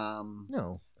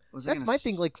 No. That's my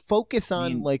thing. Like, focus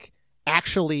on like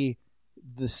actually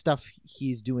the stuff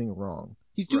he's doing wrong.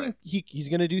 He's doing. He's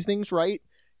gonna do things right.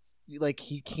 Like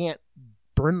he can't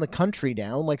burn the country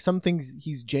down. Like some things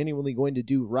he's genuinely going to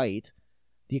do right.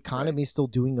 The economy's still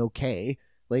doing okay.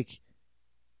 Like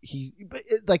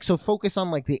so focus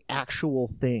on like the actual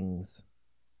things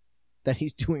that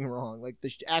he's doing wrong. Like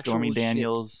the actual Stormy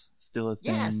Daniels still a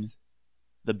thing. Yes.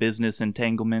 The business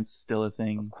entanglements still a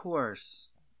thing. Of course.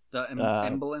 The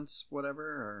emoluments, whatever,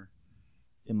 or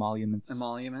emoluments.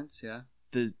 Emoluments, yeah.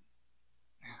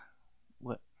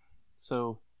 What?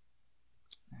 So.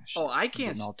 I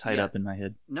can't. All tied up in my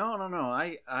head. No.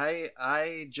 I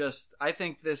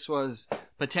think this was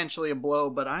potentially a blow,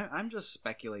 but I'm just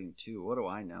speculating too. What do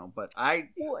I know? But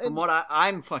from what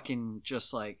I'm fucking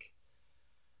just like,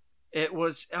 it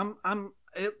was.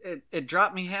 It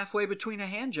dropped me halfway between a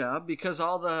hand job because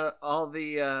all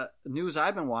the news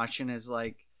I've been watching is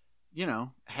like,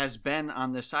 has been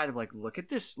on this side of like, look at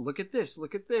this,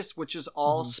 which is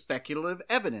all speculative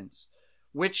evidence.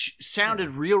 Which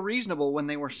sounded real reasonable when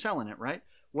they were selling it, right?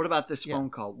 What about this phone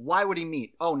call? Why would he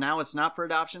meet? Oh, now it's not for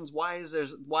adoptions? Why is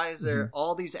there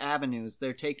all these avenues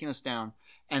they're taking us down?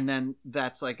 And then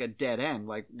that's like a dead end.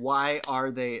 Like, why are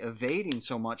they evading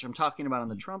so much? I'm talking about on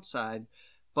the Trump side.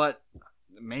 But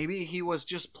maybe he was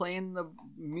just playing the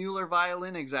Mueller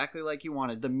violin exactly like he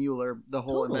wanted. The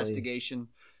whole investigation.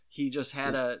 He just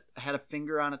had a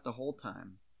finger on it the whole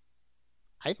time.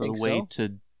 I think so. The way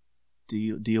to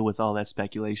deal with all that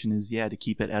speculation is, to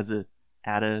keep it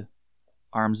at a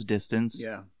arm's distance.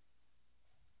 Yeah.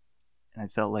 And I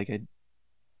felt like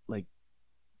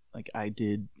I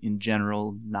did in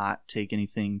general not take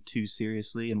anything too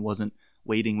seriously and wasn't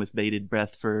waiting with bated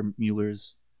breath for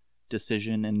Mueller's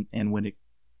decision. And when it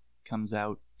comes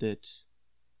out that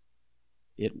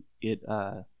it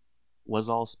was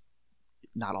all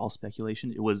not all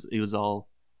speculation, it was all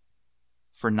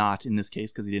for naught in this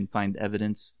case because he didn't find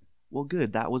evidence. Well,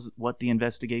 good. That was what the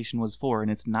investigation was for,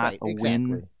 and it's not a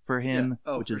win for him,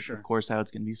 which is of course how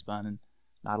it's going to be spun, and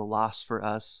not a loss for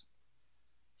us.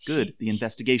 Good. The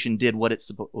investigation did what it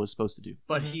was supposed to do.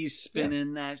 But he's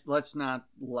spinning that. Let's not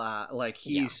lie. Like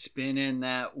he's spinning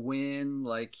that win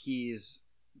like he's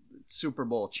Super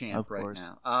Bowl champ right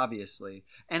now, obviously.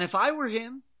 And if I were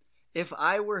him,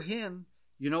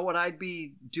 you know what I'd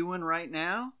be doing right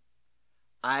now?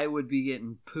 I would be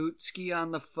getting Putski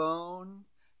on the phone,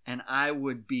 and I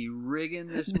would be rigging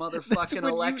this motherfucking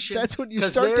election. That's when you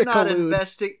start to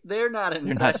collude. They're not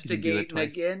investigating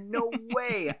again. No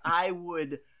way. I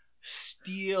would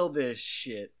steal this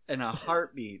shit in a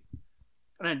heartbeat.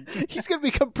 He's going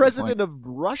to become president of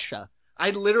Russia.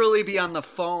 I'd literally be on the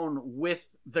phone with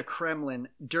the Kremlin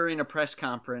during a press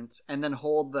conference and then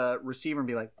hold the receiver and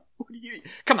be like,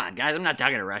 come on, guys, I'm not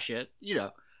talking to Russia.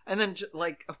 And then,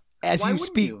 as you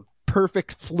speak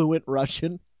perfect, fluent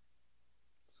Russian.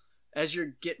 As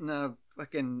you're getting a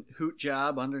fucking hoot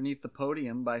job underneath the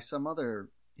podium by some other,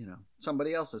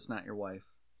 somebody else that's not your wife.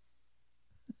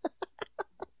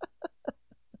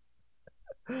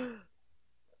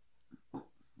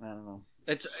 I don't know.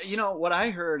 It's, what I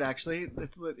heard, actually,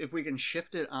 if we can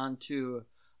shift it onto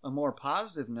a more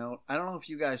positive note, I don't know if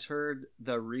you guys heard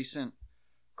the recent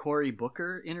Cory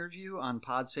Booker interview on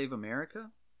Pod Save America.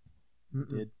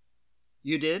 Did.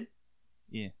 You did?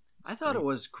 Yeah. I thought it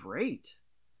was great.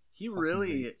 He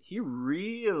really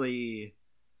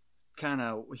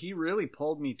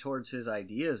pulled me towards his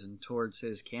ideas and towards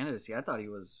his candidacy. I thought he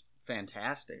was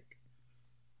fantastic.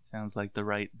 Sounds like the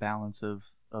right balance of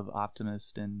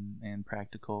optimist and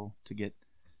practical to get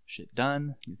shit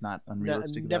done. He's not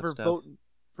unrealistic about stuff. Never vote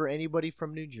for anybody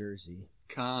from New Jersey.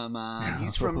 Come on.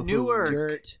 He's from Newark.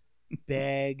 Dirt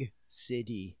bag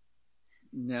city.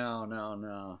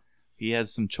 No. He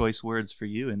has some choice words for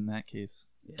you in that case.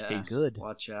 Yeah, good.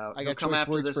 Watch out. I got choice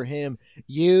words for him.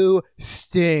 You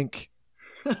stink.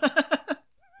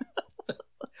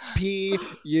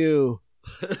 P.U.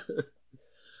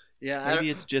 Yeah, maybe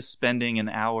it's just spending an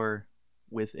hour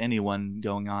with anyone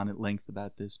going on at length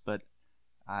about this, but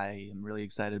I am really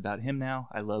excited about him now.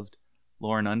 I loved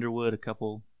Lauren Underwood a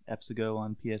couple eps ago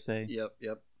on PSA.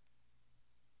 Yep.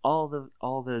 All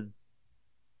the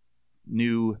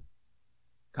new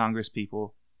Congress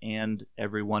people and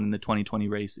everyone in the 2020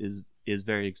 race is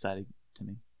very exciting to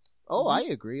me. Oh, I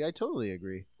agree. I totally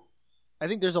agree. I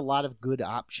think there's a lot of good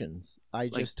options. I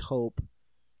just hope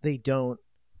they don't,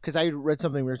 because I read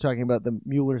something, we were talking about the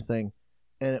Mueller thing,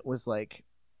 and it was like,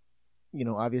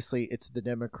 obviously it's the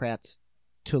Democrats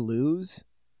to lose,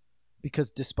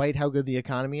 because despite how good the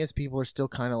economy is, people are still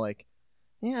kind of like,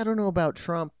 I don't know about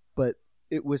Trump, but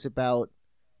it was about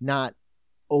not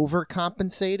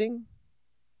overcompensating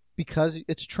because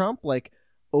it's Trump, like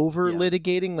over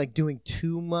litigating, like doing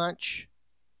too much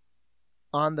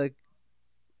on the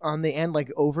end,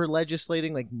 like over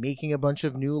legislating, like making a bunch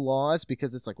of new laws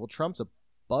because it's like, well, Trump's a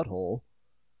butthole,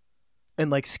 and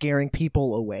like scaring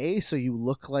people away, so you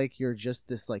look like you're just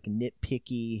this like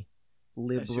nitpicky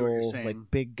liberal, like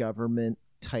big government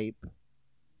type.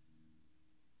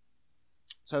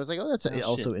 So I was like, oh, that's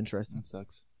also interesting. That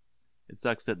sucks. It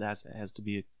sucks that has to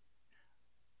be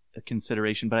a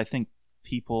consideration, but I think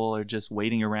people are just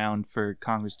waiting around for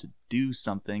Congress to do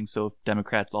something. So if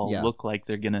Democrats all look like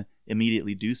they're gonna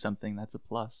immediately do something, that's a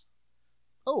plus.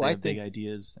 Oh, I think big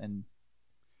ideas and.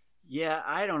 Yeah,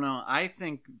 I don't know. I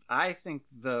think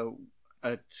the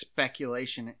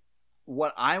speculation.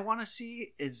 What I want to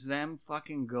see is them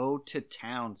fucking go to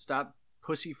town. Stop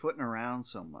pussyfooting around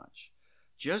so much.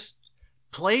 Just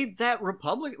play that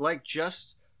Republic. Like,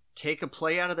 just take a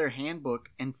play out of their handbook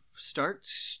and start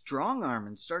strong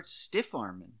arming. Start stiff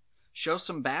arming. Show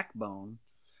some backbone.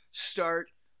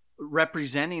 Start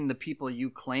representing the people you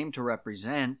claim to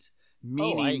represent.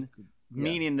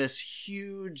 Meaning this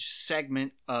huge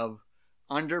segment of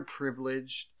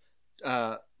underprivileged,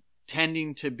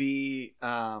 tending to be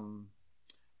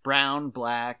brown,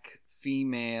 black,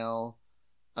 female,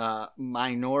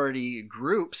 minority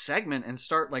group segment and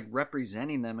start like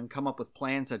representing them and come up with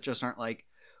plans that just aren't like,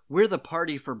 we're the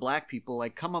party for black people.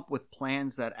 Like, come up with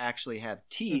plans that actually have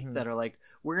teeth, that are like,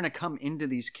 we're going to come into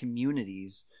these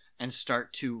communities and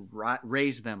start to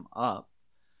raise them up.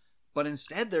 But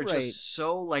instead they're just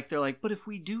so like, they're like, but if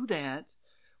we do that,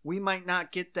 we might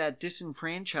not get that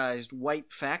disenfranchised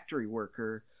white factory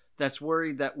worker that's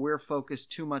worried that we're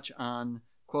focused too much on,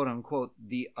 quote unquote,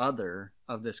 the other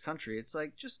of this country. It's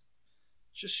like, just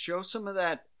show some of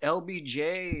that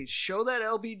LBJ, show that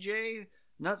LBJ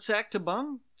nutsack to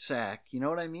bum sack. You know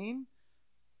what I mean?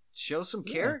 Show some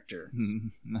character.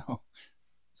 No.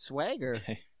 Swagger.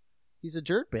 Okay. He's a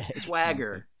dirtbag.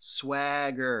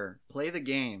 Swagger. Play the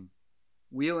game.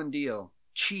 Wheel and deal.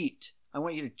 Cheat. I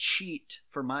want you to cheat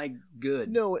for my good.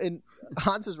 No, and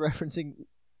Hans is referencing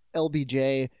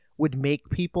LBJ would make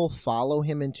people follow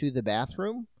him into the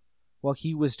bathroom while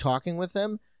he was talking with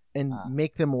them and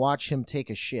make them watch him take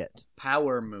a shit.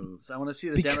 Power moves. I want to see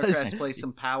the Democrats play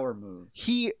some power moves.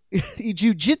 He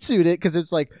jujitsu'd it because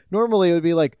it's like, normally it would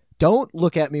be like, don't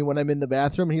look at me when I'm in the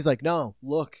bathroom. And he's like, no,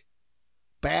 look,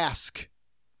 bask.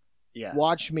 Yeah.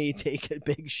 Watch me take a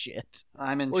big shit.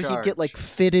 I'm in charge. Or he'd get like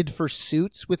fitted for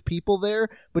suits with people there,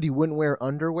 but he wouldn't wear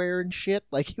underwear and shit.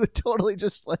 Like, he would totally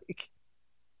just like...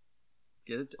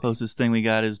 Get it. Closest thing we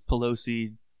got is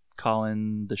Pelosi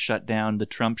calling the shutdown the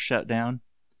Trump shutdown.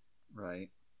 Right.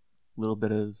 A little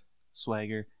bit of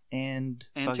swagger and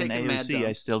fucking taking mad AOC. I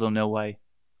dumps. still don't know why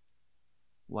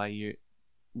you're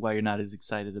not as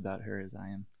excited about her as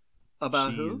I am.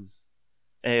 About She who? is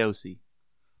AOC.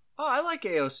 Oh, I like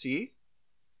AOC.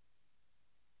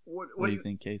 What do you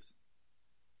think, Case?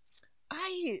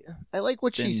 I like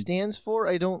what she stands for.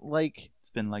 I don't like It's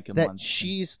been like a that month.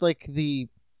 she's like the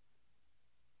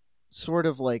sort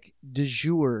of like du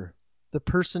jour, the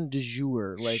person du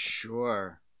jour. Like,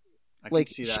 sure. I like,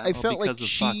 can see that. I felt because like of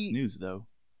Fox News, though.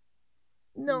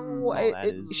 No,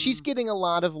 is- she's getting a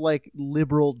lot of like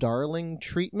liberal darling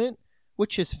treatment,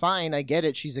 which is fine. I get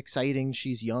it. She's exciting.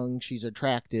 She's young. She's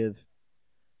attractive.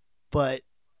 But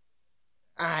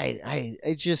I'm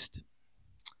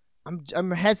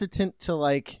hesitant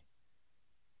to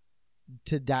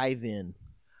dive in.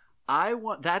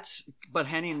 But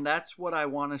Henning, that's what I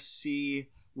want to see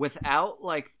without,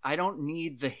 like, I don't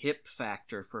need the hip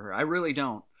factor for her. I really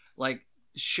don't. Like,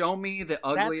 show me the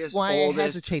ugliest, That's why oldest, I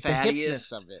hesitate, the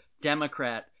hipness fattiest of it.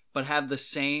 Democrat, but have the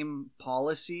same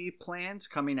policy plans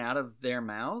coming out of their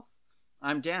mouth.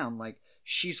 I'm down. Like,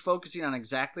 she's focusing on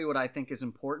exactly what I think is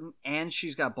important, and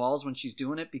she's got balls when she's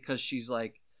doing it, because she's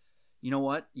like, you know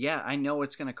what? Yeah, I know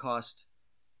it's going to cost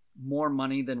more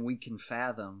money than we can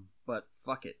fathom, but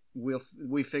fuck it.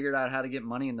 We figured out how to get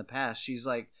money in the past. She's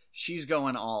like, she's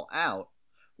going all out,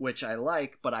 which I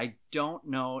like, but I don't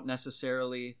know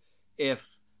necessarily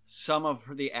if some of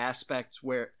the aspects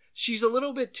where she's a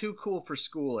little bit too cool for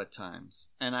school at times,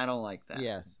 and I don't like that.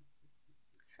 Yes.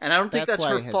 And I don't think that's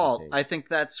why her I fault. hesitate. I think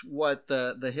that's what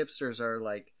the hipsters are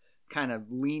like, kind of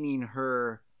leaning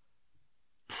her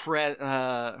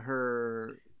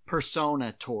her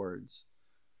persona towards.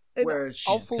 And Where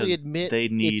I'll fully 'Cause admit they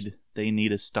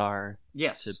need a star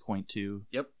yes, to point to.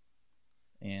 Yep.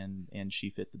 And she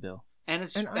fit the bill. and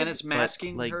it's and it's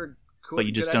masking like, her. Cool, But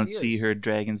you just good don't ideas. see her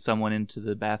dragging someone into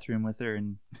the bathroom with her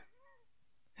and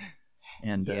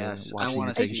Yes, I watching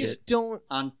wanna her I take a just shit. don't,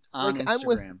 on like, Instagram. I'm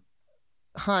with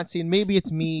Hansi, and maybe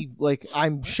it's me, like,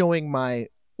 I'm showing my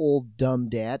old dumb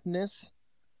dadness,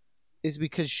 is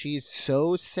because she's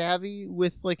so savvy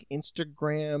with, like,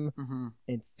 Instagram Mm-hmm.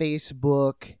 and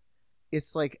Facebook.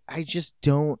 It's like, I just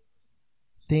don't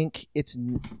think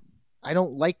I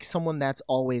don't like someone that's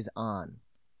always on.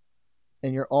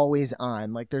 And you're always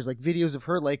on. Like, there's, like, videos of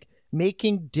her, like,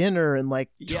 making dinner and, like,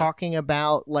 Yeah. talking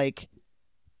about, like,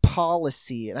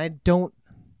 policy. And I don't...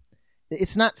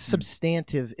 It's not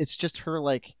substantive. It's just her,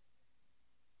 like,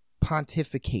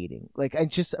 pontificating. Like,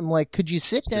 I'm like, could you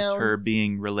sit Just down? her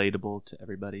being relatable to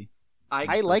everybody.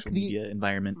 I in like social the- media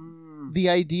environment. The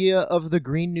idea of the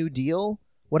Green New Deal.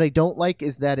 What I don't like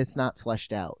is that it's not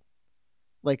fleshed out.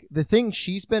 Like, the thing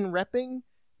she's been repping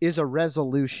is a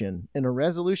resolution. And a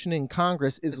resolution in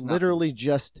Congress is It's nothing. literally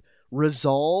just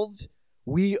resolved.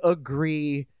 We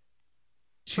agree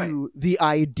to the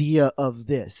idea of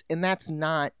this. And that's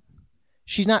not...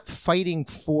 She's not fighting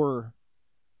for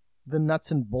the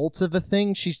nuts and bolts of a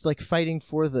thing. She's, like, fighting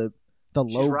for the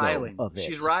She's logo riling. of it.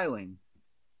 She's riling.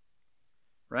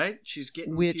 Right? She's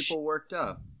getting Which- people worked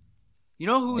up. You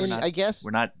know who's... And I guess...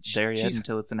 We're not there yet she's-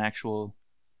 until it's an actual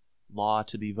law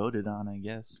to be voted on, I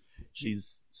guess.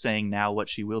 She's saying now what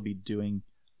she will be doing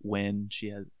when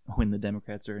the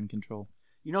Democrats are in control.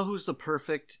 You know who's the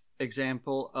perfect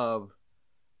example of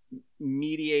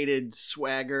mediated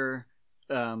swagger,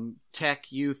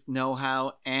 tech, youth,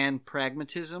 know-how, and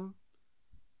pragmatism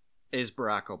is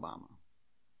Barack Obama.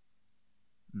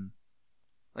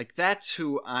 Like, that's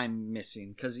who I'm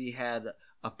missing, because he had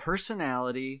a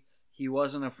personality. He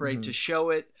wasn't afraid to show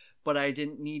it, but I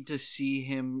didn't need to see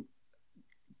him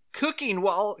cooking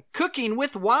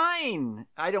with wine.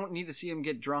 I don't need to see him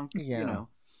get drunk, you know.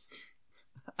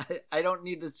 I don't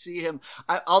need to see him.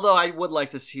 Although I would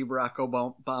like to see Barack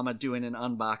Obama doing an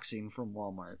unboxing from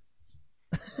Walmart.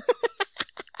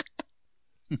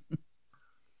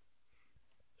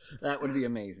 That would be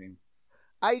amazing.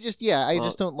 I just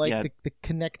don't like the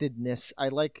connectedness. I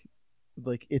like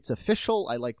it's official.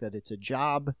 I like that it's a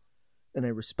job, and I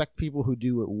respect people who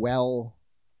do it well.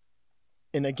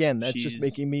 And again, that's just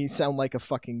making me sound like a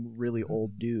fucking really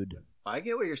old dude. I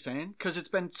get what you're saying, because it's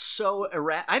been so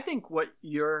erratic. I think what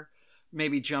you're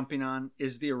maybe jumping on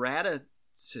is the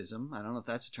erraticism. I don't know if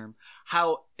that's a term.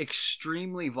 How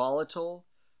extremely volatile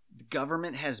the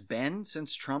government has been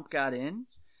since Trump got in,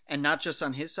 and not just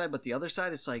on his side, but the other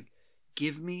side. It's like,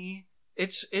 give me.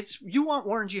 It's you want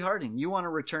Warren G. Harding. You want to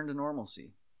return to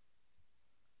normalcy.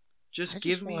 Just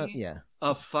give me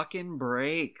a fucking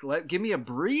break. Give me a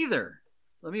breather.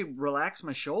 Let me relax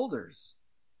my shoulders.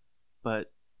 But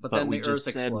then we just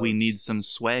said explodes. We need some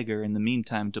swagger in the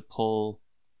meantime to pull.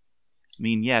 I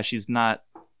mean, yeah, she's not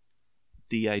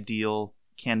the ideal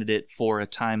candidate for a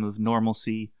time of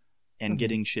normalcy and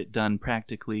getting shit done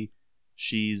practically.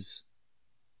 She's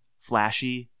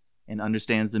flashy and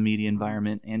understands the media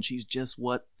environment, and she's just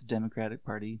what the Democratic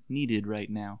Party needed right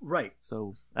now. Right.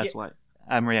 So that's why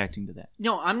I'm reacting to that.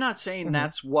 No, I'm not saying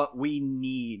that's what we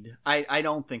need. I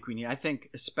don't think we need. I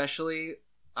think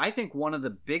one of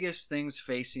the biggest things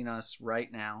facing us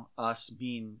right now, us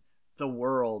being the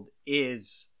world,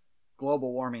 is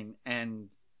global warming and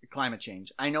climate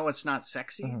change. I know it's not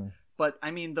sexy, but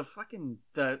I mean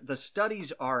the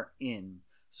studies are in.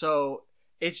 So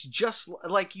it's just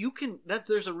like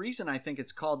there's a reason I think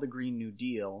it's called the Green New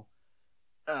Deal.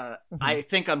 I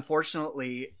think,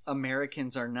 unfortunately,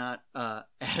 Americans are not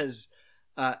as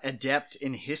adept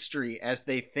in history as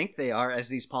they think they are, as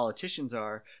these politicians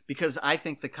are, because I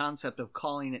think the concept of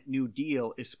calling it New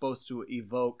Deal is supposed to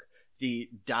evoke the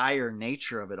dire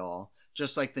nature of it all,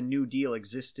 just like the New Deal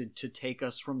existed to take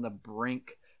us from the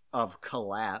brink of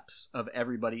collapse of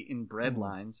everybody in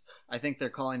breadlines. I think they're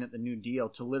calling it the New Deal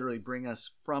to literally bring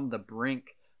us from the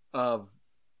brink of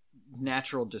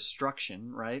natural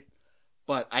destruction, right?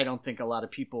 But I don't think a lot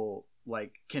of people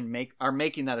are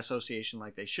making that association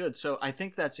like they should. So I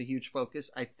think that's a huge focus.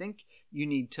 I think you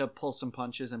need to pull some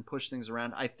punches and push things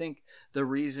around. I think the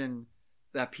reason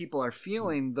that people are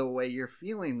feeling the way you're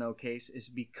feeling, though, Case, is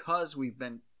because we've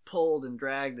been pulled and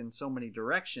dragged in so many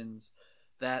directions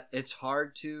that it's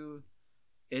hard to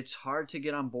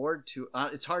get on board.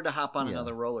 It's hard to hop on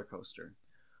another roller coaster.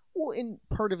 Well, and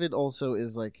part of it also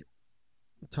is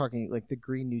talking like the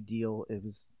Green New Deal.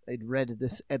 I'd read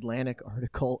this Atlantic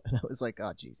article and I was like,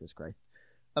 oh, Jesus Christ,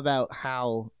 about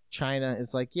how China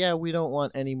is like, yeah, we don't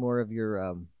want any more of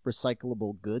your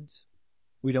recyclable goods.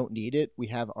 We don't need it. We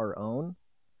have our own.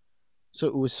 So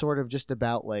it was sort of just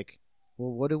about well,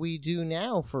 what do we do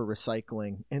now for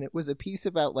recycling? And it was a piece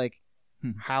about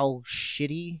how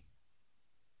shitty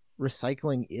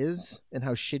recycling is and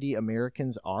how shitty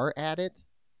Americans are at it.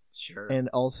 Sure. And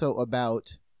also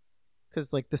about,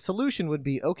 because the solution would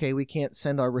be, okay, we can't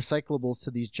send our recyclables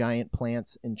to these giant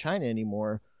plants in China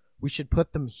anymore. We should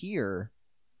put them here.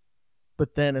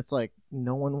 But then it's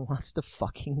no one wants to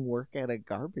fucking work at a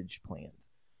garbage plant.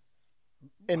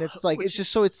 And it's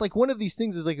it's one of these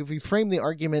things is if we frame the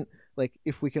argument,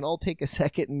 if we can all take a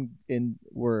second and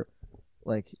we're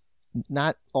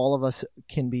not all of us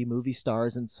can be movie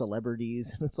stars and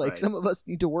celebrities. And it's right. Some of us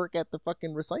need to work at the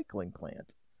fucking recycling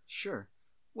plant. Sure.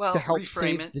 Well, to help reframe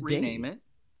save it, the rename day. it.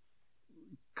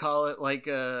 Call it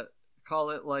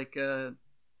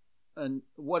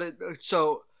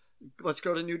so let's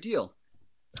go to New Deal.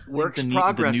 Works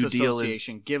Progress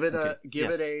Association. Give it a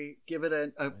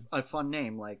fun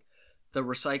name, like the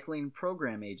Recycling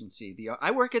Program Agency.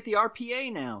 I work at the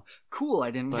RPA now. Cool.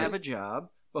 I didn't have a job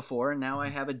before, and now I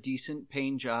have a decent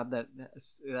paying job that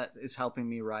is helping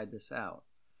me ride this out.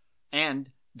 And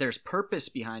there's purpose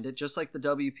behind it, just like the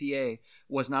WPA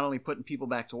was not only putting people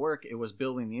back to work, it was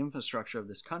building the infrastructure of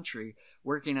this country,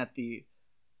 working at the,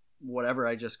 whatever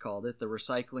I just called it, the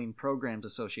Recycling Programs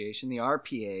Association. The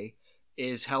RPA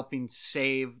is helping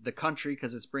save the country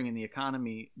because it's bringing the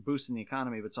economy, boosting the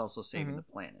economy, but it's also saving the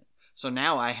planet. So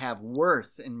now I have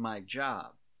worth in my job.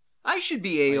 I should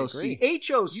be AOC.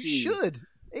 HOC. You should.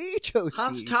 HOC.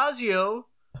 Hans Tasio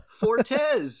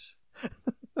Fortes.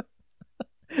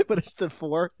 But it's the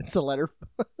 4. It's the letter.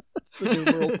 It's the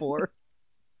numeral 4.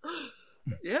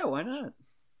 Yeah, why not?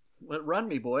 Run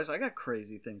me, boys. I got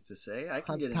crazy things to say. I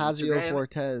can get an Constazio Instagram,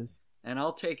 Fortes. and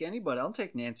I'll take anybody. I'll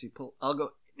take Nancy. I'll go,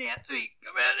 Nancy,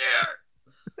 come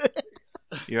in here.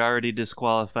 You're already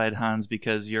disqualified, Hans,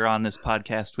 because you're on this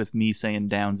podcast with me saying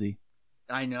Downsy.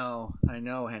 I know,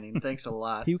 Henning. Thanks a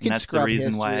lot. You can And that's the scrub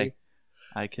reason history. why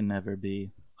I can never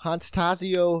be.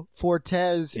 Hanstasio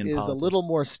Fortes In is politics. a little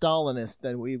more Stalinist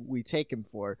than we take him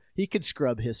for. He could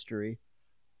scrub history.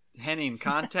 Henning,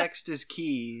 context is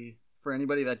key for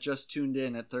anybody that just tuned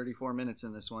in at 34 minutes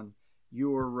in this one.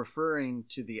 You were referring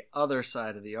to the other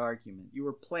side of the argument. You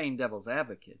were playing devil's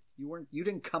advocate. You weren't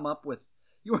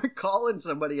calling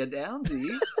somebody a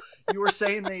Downsy.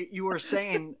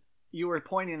 You were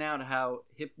pointing out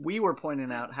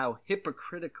how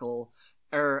hypocritical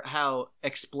or how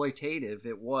exploitative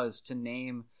it was to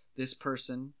name this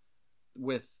person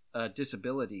with a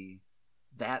disability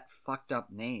that fucked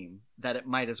up name, that it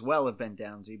might as well have been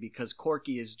Downsy, because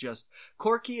Corky is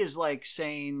like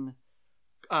saying,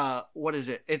 what is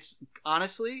it? It's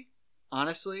honestly,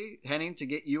 Henning, to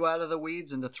get you out of the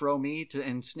weeds and to throw me to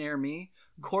ensnare me,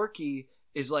 Corky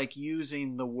is like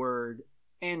using the word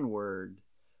N-word.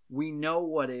 We know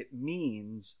what it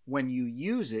means when you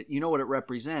use it. You know what it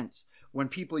represents. When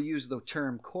people use the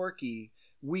term Corky,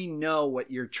 we know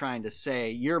what you're trying to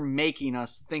say. You're making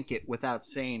us think it without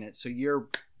saying it. So you're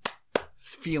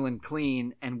feeling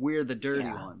clean, and we're the dirty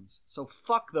ones. So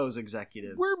fuck those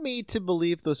executives. We're made to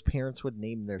believe those parents would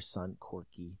name their son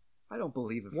Corky. I don't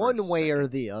believe it for One a way or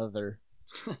second. the other.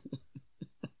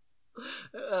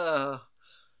 Uh,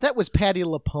 That was Patty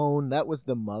LaPone. That was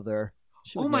the mother.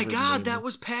 She oh would my never God, name that him.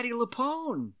 was Patty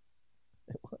LaPone.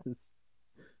 It was.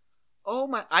 Oh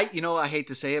my! I hate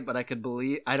to say it, but I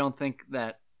don't think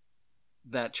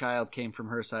that child came from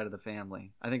her side of the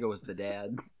family. I think it was the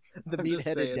dad. The I'm just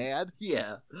meat-headed saying. dad.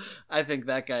 Yeah, I think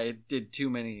that guy did too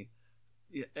many.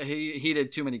 He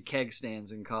did too many keg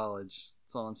stands in college.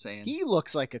 That's all I'm saying. He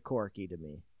looks like a Corky to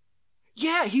me.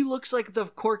 Yeah, he looks like the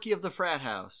Corky of the frat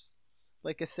house.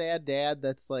 Like a sad dad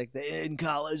that's like, in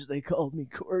college they called me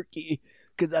Corky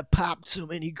because I popped so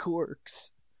many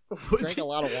corks. Drank a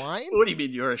lot of wine? What do you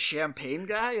mean? You're a champagne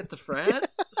guy at the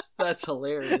frat? That's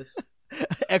hilarious.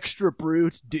 Extra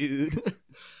brute, dude.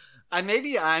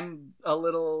 Maybe I'm a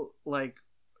little like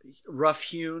rough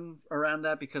hewn around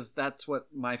that because that's what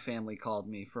my family called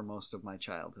me for most of my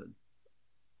childhood.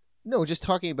 No, just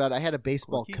talking about, I had a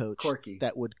baseball Corky? coach Corky.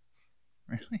 that would,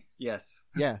 Really? Yes.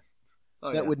 yeah,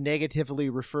 Oh, that yeah. would negatively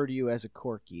refer to you as a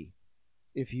Corky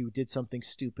if you did something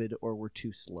stupid or were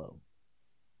too slow.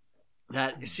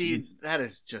 That is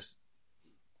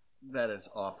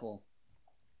awful.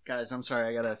 Guys, I'm sorry,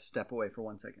 I gotta step away for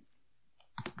 1 second.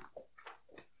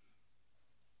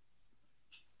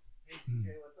 Hey CJ,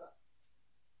 what's up?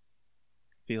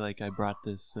 I feel like I brought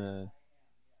this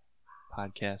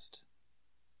podcast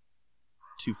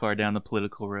too far down the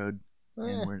political road, Eh,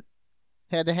 and we're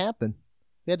had to happen.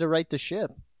 We had to right the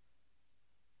ship.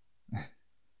 you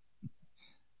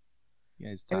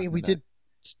guys. I mean, talking we about did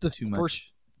the too first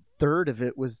much third of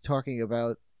it was talking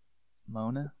about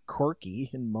Mona. Corky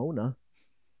and Mona,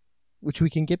 which we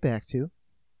can get back to.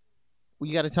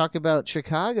 We got to talk about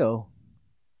Chicago,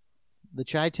 the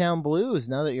Chi-Town Blues.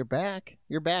 Now that you're back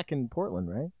in Portland,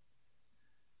 right?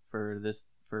 For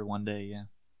 1 day, yeah.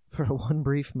 For one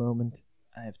brief moment.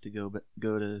 I have to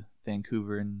go to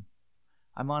Vancouver, and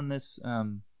I'm on this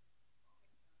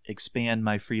expand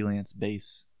my freelance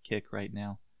base kick right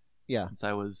now. Yeah. Since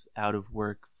I was out of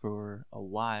work for a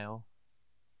while,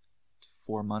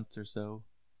 4 months or so,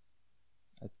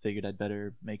 I figured I'd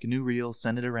better make a new reel,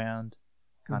 send it around,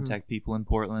 contact people in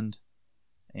Portland,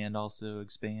 and also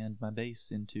expand my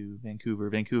base into Vancouver.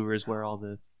 Vancouver is where all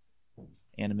the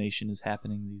animation is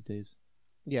happening these days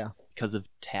Yeah, because of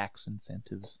tax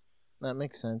incentives. that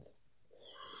makes sense.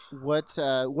 What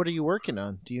are you working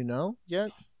on? Do you know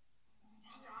yet?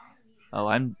 Oh,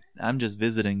 I'm just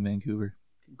visiting Vancouver to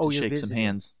Oh, you're shake some visiting.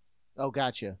 hands. Oh,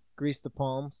 gotcha. Grease the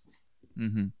palms.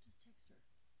 Mm-hmm.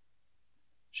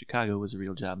 Chicago was a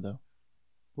real job, though.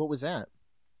 What was that?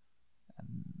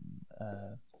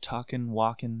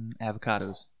 Walking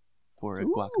avocados for a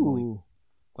Ooh.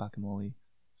 guacamole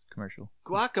commercial.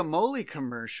 Guacamole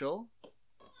commercial.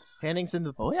 Hanning's in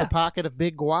the Oh, yeah. pocket of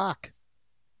big guac.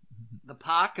 The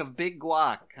pock of big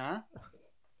guac, huh?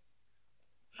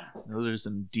 Those are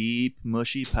some deep,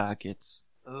 mushy pockets.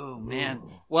 Oh man.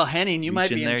 Well, Henning, you Reach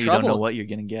might in be there, in you trouble. don't know what you're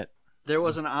gonna get. There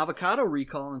was an avocado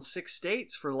recall in 6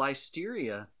 states for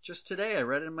listeria. Just today, I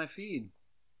read it in my feed.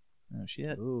 Oh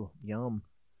shit! Ooh, yum.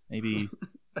 Maybe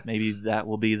Maybe that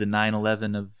will be the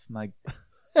 9/11 of my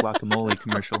guacamole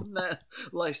commercial.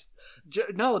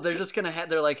 No, they're just gonna.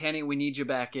 They're like, Henny, we need you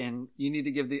back in. You need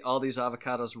to give all these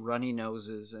avocados runny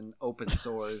noses and open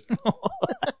sores.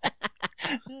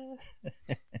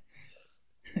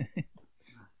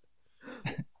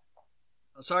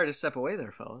 Sorry to step away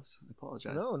there, fellas. I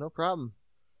apologize. No problem.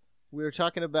 We were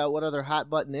talking about what other hot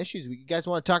button issues. You guys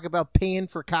want to talk about paying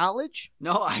for college?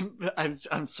 No,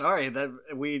 I'm sorry that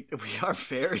we are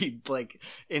very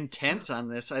intense on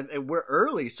this. We're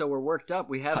early, so we're worked up.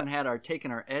 We haven't had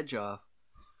taken our edge off.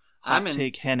 Hot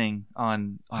take Henning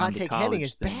on Hot the take college Henning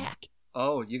is thing. back.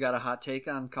 Oh, you got a hot take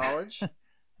on college? I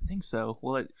think so.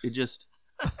 Well,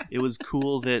 it was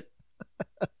cool that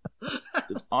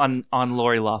on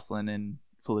Lori Loughlin and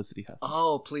Felicity Huffman.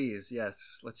 Oh, please,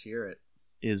 yes, let's hear it.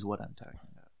 Is what I'm talking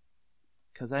about.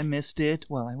 Because I missed it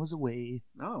while I was away.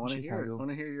 No, I want to hear it. I want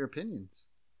to hear your opinions.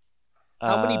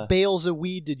 How many bales of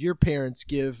weed did your parents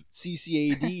give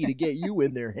CCAD to get you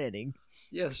in there, Henning?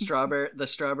 Yeah, the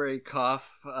strawberry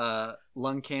cough,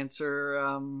 lung cancer.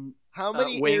 How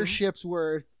many airships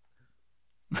worth?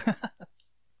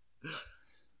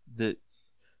 It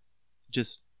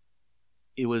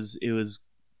was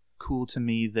cool to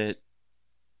me that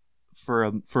for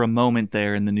a moment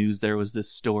there in the news there was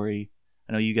this story.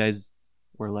 I know you guys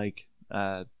were like,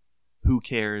 who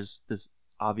cares? This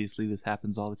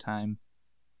happens all the time.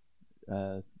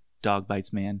 Dog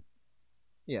bites man.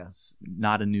 Yes.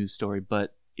 Not a news story,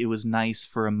 but it was nice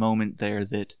for a moment there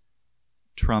that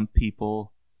Trump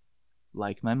people,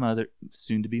 like my mother,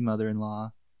 soon to be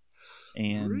mother-in-law,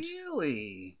 and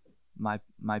really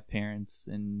my parents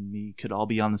and me could all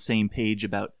be on the same page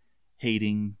about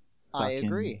hating I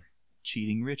agree.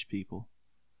 cheating rich people.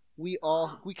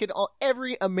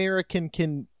 Every American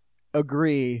can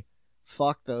agree,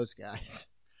 fuck those guys.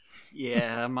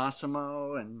 Yeah,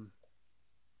 Massimo and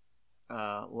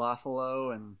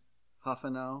Loffalo and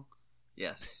Huffino.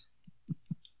 Yes.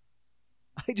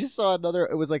 I just saw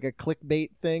it was like a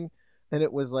clickbait thing, and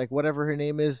it was like whatever her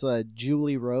name is,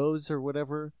 Julie Rose or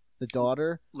whatever, the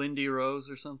daughter. Lindy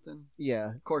Rose or something.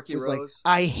 Yeah. Corky Rose. Like,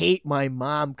 I hate my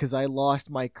mom because I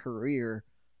lost my career.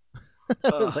 I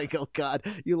was like, oh God,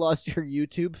 you lost your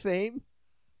YouTube fame?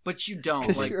 But you don't.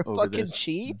 Because you're a fucking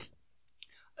cheat?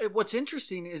 What's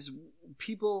interesting is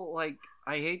people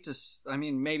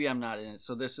maybe I'm not in it,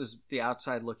 so this is the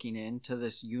outside looking into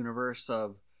this universe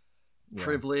of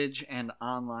privilege and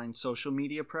online social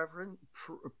media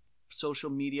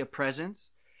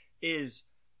presence is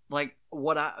like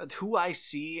who I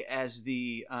see as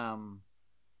the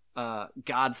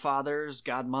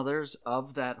godmothers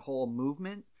of that whole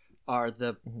movement are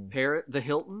the the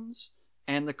Hiltons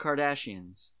and the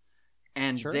Kardashians,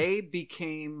 and they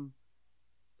became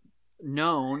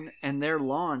known, and their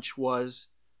launch was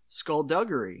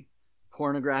skullduggery,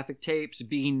 pornographic tapes,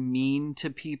 being mean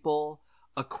to people,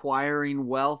 acquiring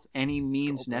wealth any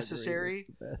means necessary.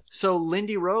 So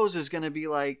Lindy Rose is going to be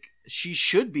like, she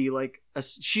should be like,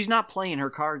 she's not playing her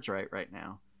cards right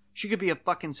now. She could be a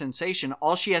fucking sensation.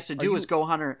 All she has to do is go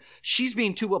on her. She's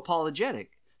being too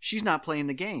apologetic. She's not playing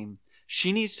the game.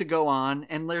 She needs to go on,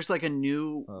 and there's like a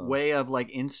new way of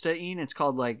like Insta-ing. It's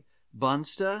called like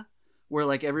Bunsta, where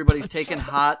like everybody's taking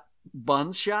hot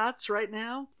buns shots right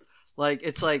now.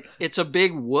 It's a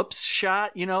big whoops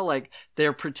shot, like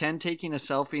they're pretend taking a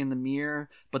selfie in the mirror,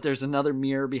 but there's another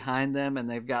mirror behind them, and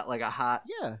they've got like a hot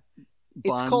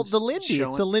It's called the Lindy.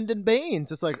 It's the Lyndon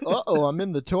Baines. It's like, I'm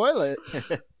in the toilet.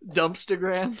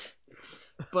 Dumpstagram.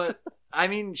 But I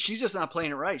mean, she's just not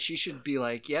playing it right. She should be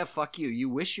like, yeah, fuck you. You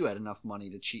wish you had enough money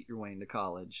to cheat your way into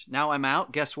college. Now I'm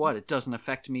out. Guess what? It doesn't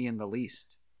affect me in the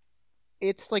least.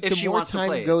 It's like the more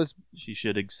time goes, she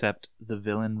should accept the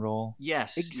villain role.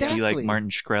 Yes, exactly. Be like Martin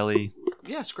Shkreli.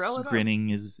 Yeah, Shkreli grinning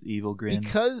his evil grin.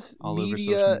 Because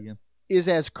media is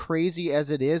as crazy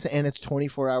as it is, and it's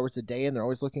 24 hours a day, and they're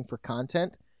always looking for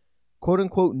content. "Quote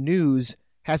unquote" news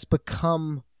has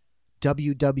become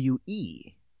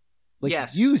WWE.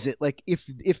 Use it. Like if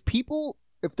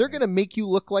they're gonna make you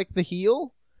look like the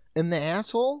heel and the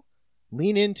asshole,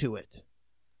 lean into it.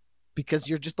 Because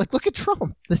you're just like, look at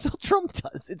Trump. That's all Trump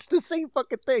does. It's the same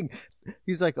fucking thing.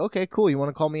 He's like, okay, cool. You want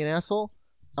to call me an asshole?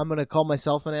 I'm going to call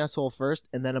myself an asshole first,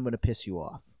 and then I'm going to piss you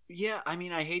off. Yeah, I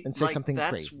mean, I hate and say something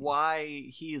that's crazy. Why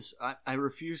he's. I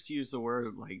refuse to use the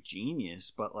word like genius,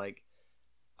 but like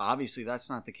obviously that's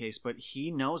not the case. But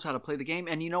he knows how to play the game,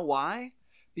 and you know why?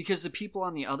 Because the people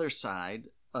on the other side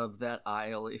of that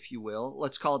aisle, if you will,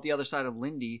 let's call it the other side of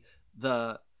Lindy,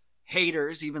 the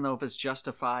haters, even though if it's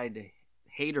justified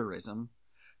haterism,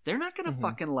 they're not going to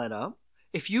fucking let up.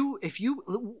 If you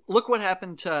look what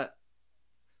happened to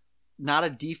not a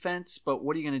defense, but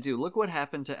what are you going to do? Look what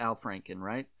happened to Al Franken,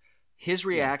 right? His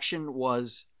reaction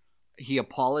was he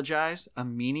apologized, a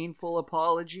meaningful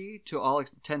apology to all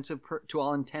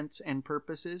intents and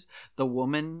purposes. The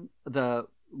woman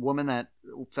that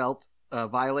felt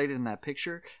violated in that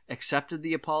picture accepted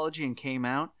the apology and came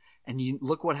out. And you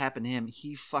look what happened to him.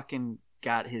 He fucking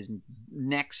got his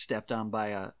neck stepped on by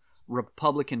a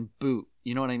Republican boot.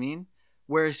 You know what I mean?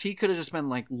 Whereas he could have just been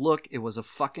like, look, it was a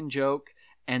fucking joke,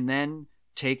 and then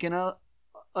taken a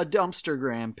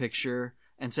dumpstergram picture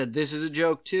and said, this is a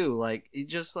joke too. Like, he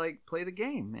just like, play the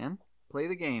game, man. Play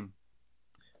the game.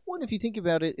 Well, if you think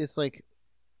about it, it's like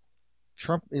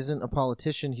Trump isn't a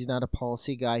politician. He's not a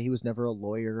policy guy. He was never a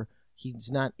lawyer.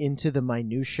 He's not into the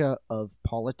minutia of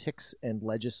politics and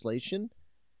legislation.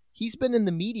 He's been in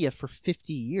the media for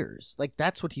 50 years. Like,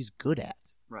 that's what he's good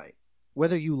at. Right.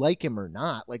 Whether you like him or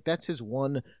not. Like, that's his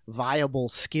one viable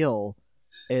skill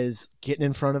is getting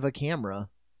in front of a camera.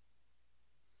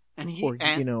 And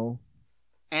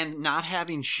and not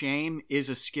having shame is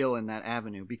a skill in that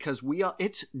avenue, because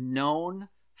it's known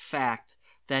fact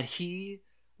that he,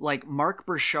 like Mark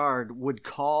Burchard, would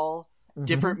call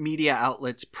different media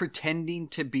outlets pretending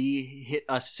to be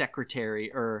a secretary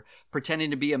or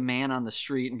pretending to be a man on the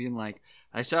street and being like,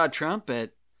 I saw Trump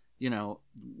at,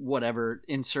 whatever,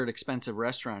 insert expensive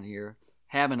restaurant here,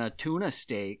 having a tuna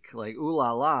steak, like, ooh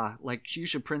la la, like, you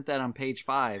should print that on page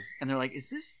 5. And they're like, is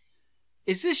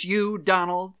this you,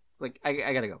 Donald? Like, I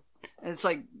gotta go. And it's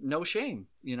like, no shame.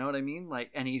 You know what I mean?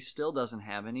 Like, and he still doesn't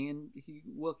have any, and he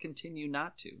will continue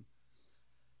not to.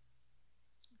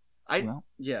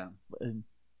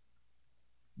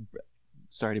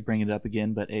 Sorry to bring it up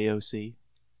again, but AOC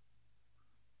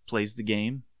plays the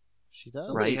game. She does.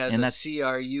 Somebody has and a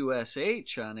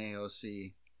CRUSH on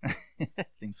AOC. I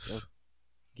think so.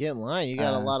 Get in line. You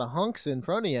got a lot of hunks in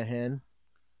front of you, Hen.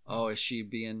 Oh, is she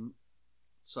being?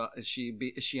 So is she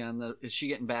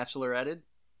getting bacheloretted?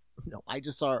 No, I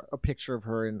just saw a picture of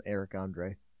her and Eric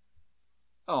Andre.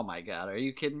 Oh my God, are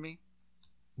you kidding me?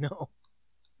 No.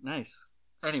 Nice.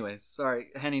 Anyways, sorry,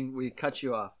 Henning, we cut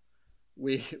you off.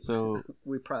 We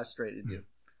prostrated you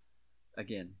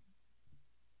again.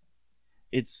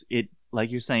 It's like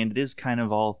you're saying, it is kind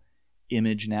of all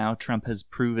image now. Trump has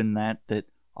proven that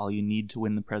all you need to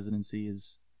win the presidency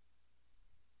is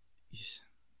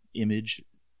image,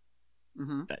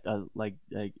 like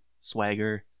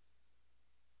swagger,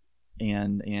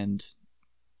 and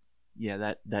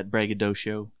yeah, that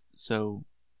braggadocio. So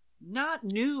not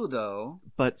new though.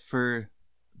 But for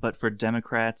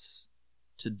Democrats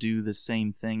to do the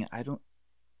same thing,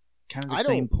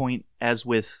 same point as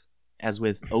with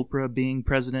Oprah being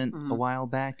president a while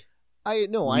back. I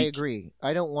agree.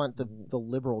 I don't want the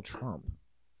liberal Trump.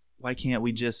 Why can't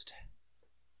we just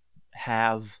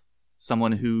have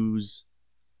someone who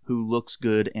looks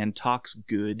good and talks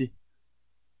good,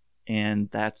 and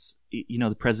that's,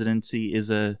 the presidency is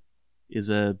a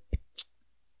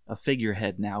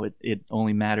figurehead now. It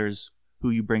only matters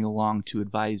who you bring along to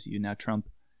advise you. Now Trump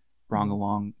brought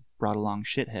along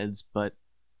shitheads, but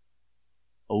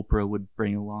Oprah would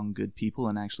bring along good people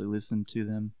and actually listen to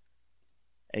them.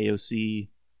 AOC,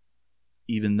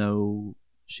 even though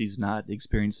she's not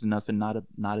experienced enough and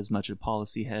not as much a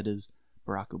policy head as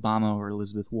Barack Obama or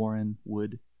Elizabeth Warren,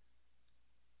 would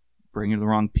bring the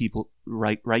wrong people,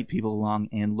 right people along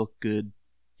and look good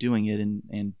doing it,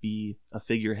 and be a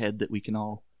figurehead that we can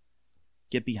all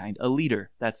get behind. A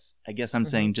leader. That's, I guess I'm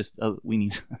saying, just we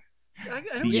need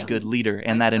be a good leader,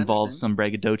 and that involves some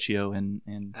braggadocio and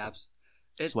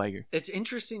swagger. It's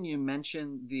interesting you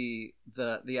mentioned the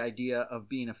idea of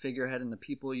being a figurehead and the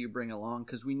people you bring along,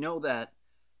 because we know that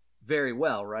very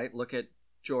well, right? Look at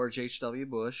George H.W.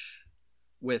 Bush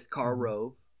with Karl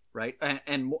Rove, right?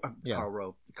 And Karl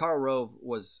Rove. Karl Rove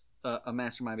was a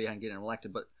mastermind behind getting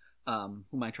elected, but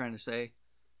who am I trying to say?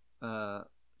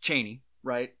 Cheney,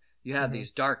 right? You have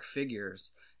these dark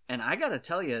figures. And I got to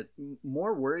tell you,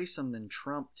 more worrisome than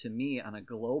Trump to me on a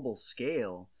global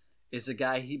scale is the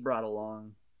guy he brought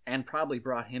along and probably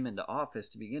brought him into office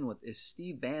to begin with, is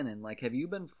Steve Bannon. Like, have you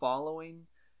been following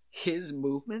his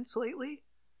movements lately?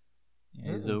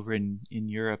 Yeah, he's over in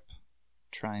Europe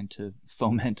trying to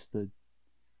foment the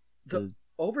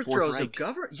overthrows of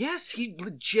government. Yes, he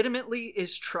legitimately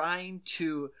is trying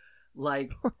to,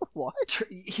 like, what?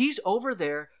 He's over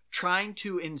there trying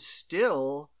to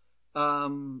instill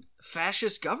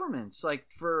fascist governments, like,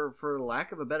 for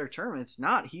lack of a better term. It's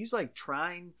not. He's like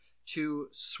trying to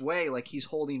sway, like he's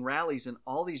holding rallies in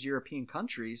all these European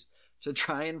countries to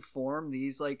try and form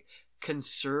these like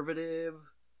conservative,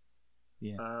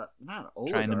 not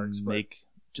oligarchs, trying to make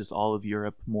just all of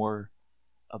Europe more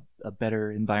a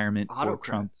better environment for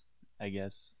Trump. I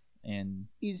guess, and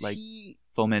Is like he?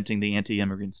 fomenting the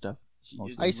anti-immigrant stuff.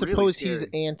 Mostly. I It's really suppose he's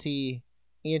scary.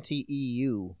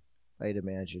 anti-EU. I'd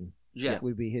imagine. Yeah.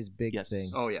 Would be his big Yes.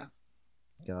 thing. Oh yeah.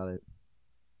 Got it.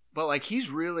 But like he's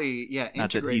really Not that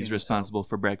integrating he's himself. responsible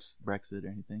for Brexit or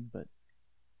anything, but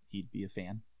he'd be a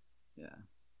fan. Yeah.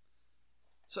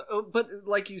 So, but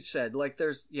like you said, like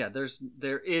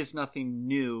there is nothing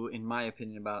new in my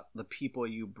opinion about the people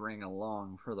you bring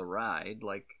along for the ride.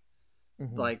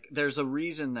 Mhm. Like there's a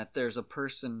reason that there's a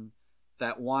person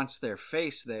that wants their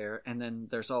face there, and then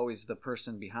there's always the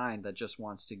person behind that just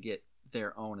wants to get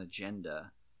their own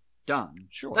agenda done.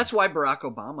 Sure. That's why Barack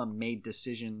Obama made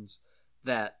decisions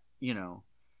that,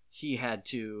 he had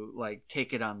to like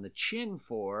take it on the chin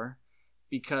for,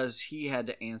 because he had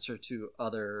to answer to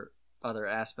other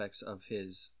aspects of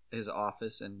his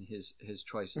office and his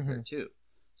choices there too.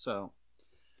 So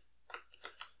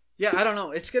yeah, I don't know.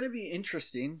 It's going to be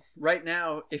interesting. Right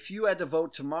now, if you had to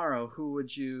vote tomorrow,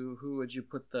 whose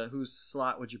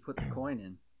slot would you put the coin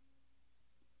in?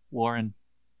 Warren.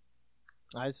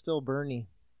 I'd still Bernie.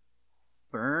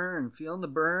 Burn, feeling the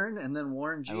burn, and then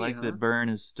Warren G. I like that Byrne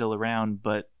is still around,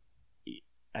 but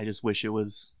I just wish it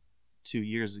was 2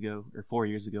 years ago or 4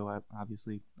 years ago.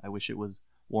 Obviously, I wish it was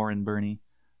Warren Bernie.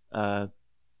 But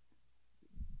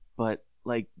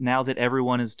like now that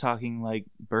everyone is talking like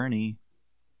Bernie,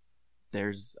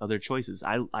 there's other choices.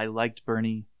 I liked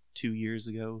Bernie 2 years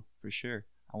ago for sure.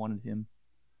 I wanted him,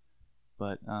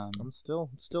 but I'm still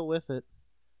with it.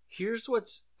 Here's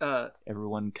what's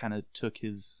everyone kind of took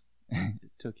his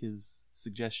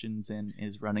suggestions and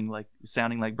is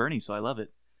sounding like Bernie, so I love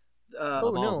it.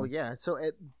 So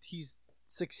he's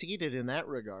succeeded in that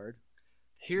regard.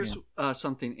 Here's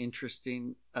something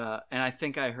interesting, and I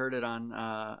think I heard it on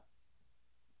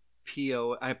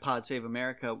Pod Save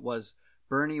America. Was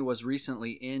Bernie was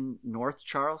recently in North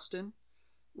Charleston,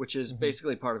 which is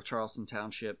basically part of Charleston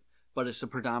Township, but it's a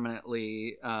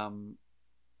predominantly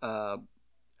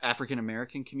African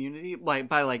American community, by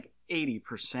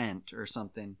 80% or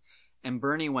something. And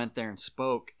Bernie went there and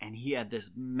spoke, and he had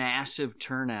this massive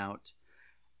turnout,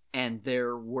 and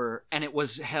it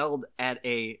was held at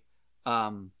it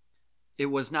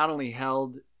wasn't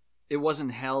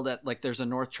held at like there's a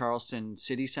North Charleston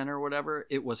city center or whatever.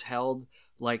 It was held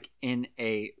like in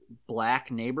a black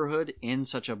neighborhood in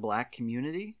such a black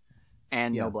community,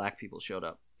 and no black people showed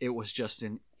up. It was just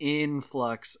an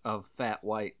influx of fat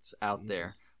whites out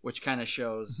there, which kind of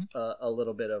shows a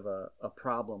little bit of a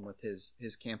problem with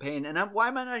his campaign. And why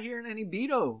am I not hearing any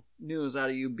Beto news out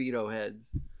of you Beto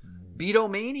heads? Beto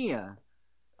mania.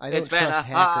 It's been a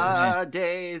hard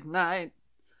day's night.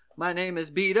 My name is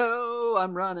Beto.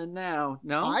 I'm running now.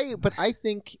 No, I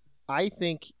think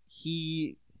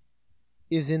he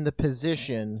is in the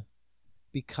position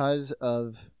because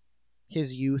of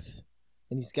his youth,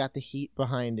 and he's got the heat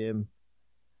behind him.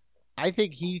 I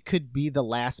think he could be the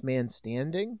last man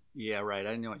standing. Yeah, right.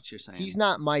 I know what you're saying. He's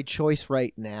not my choice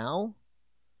right now,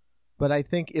 but I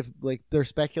think if they're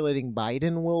speculating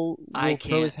Biden will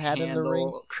throw his hat in the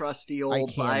ring. Crusty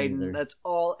old Biden. Either. That's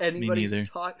all anybody's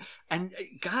talking. And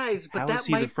guys, but How that is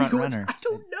he might the front be runner? I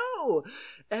don't know.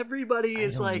 Everybody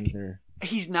is like,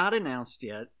 he's not announced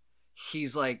yet.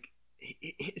 He's like,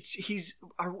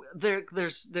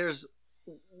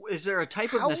 is there a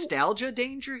type of nostalgia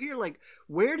danger here? Like,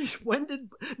 when did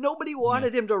nobody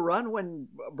wanted him to run when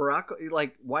Barack,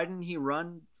 like, why didn't he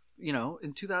run,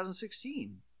 in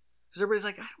 2016? Because everybody's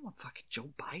like, I don't want fucking Joe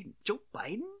Biden. Joe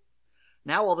Biden?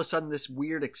 Now all of a sudden this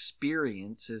weird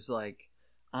experience is like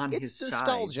on his side. It's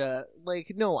nostalgia.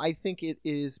 Like, no, I think it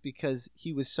is because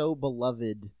he was so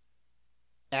beloved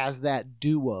as that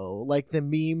duo. Like the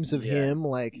memes of him,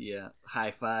 like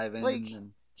high fiving. Like,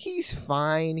 he's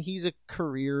fine. He's a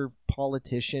career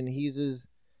politician. He's as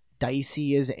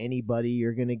dicey as anybody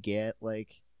you're gonna get.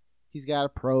 Like, he's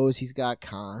got pros, he's got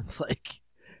cons. Like,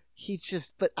 he's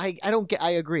just. But I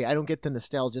agree. I don't get the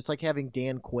nostalgia. It's like having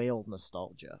Dan Quayle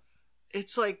nostalgia.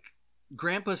 It's like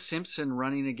Grandpa Simpson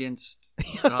running against.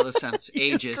 Oh, this sounds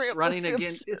ageist.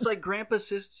 It's like Grandpa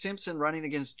Simpson running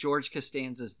against George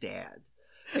Costanza's dad.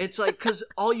 It's like, because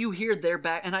all you hear their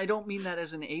back, and I don't mean that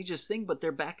as an ageist thing, but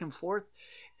their back and forth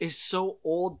is so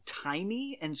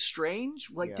old-timey and strange.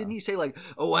 Like, didn't he say, like,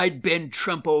 oh, I'd bend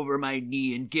Trump over my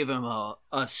knee and give him a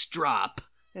strop?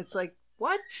 It's like,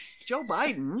 what? Joe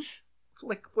Biden?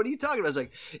 Like, what are you talking about? It's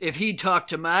like, if he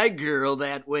talked to my girl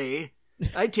that way,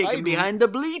 I'd take him behind the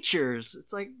bleachers.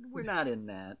 It's like, we're not in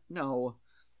that. No.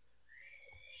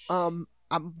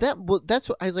 That's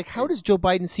what I was like. How does Joe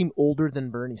Biden seem older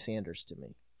than Bernie Sanders to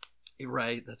me?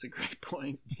 Right, that's a great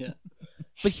point. Yeah,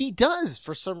 but he does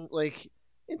for some, like.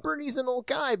 And Bernie's an old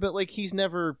guy, but like he's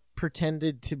never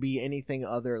pretended to be anything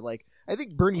other. Like, I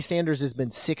think Bernie Sanders has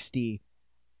been 60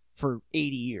 for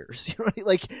 80 years. You know what I mean?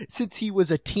 Like, since he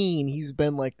was a teen, he's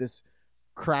been like this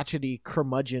crotchety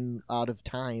curmudgeon out of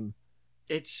time.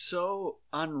 It's so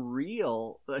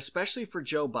unreal, especially for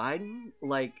Joe Biden.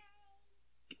 Like,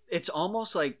 it's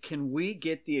almost like, can we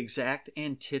get the exact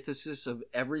antithesis of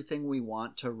everything we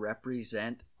want to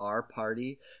represent our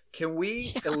party? Can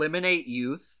we eliminate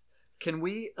youth? Can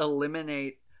we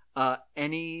eliminate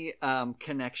any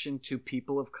connection to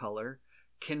people of color?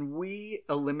 Can we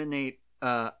eliminate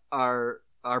our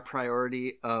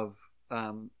priority of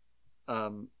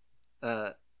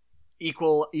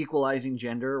equalizing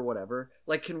gender or whatever?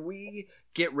 Like, can we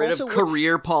get rid of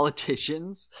career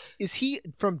politicians? Is he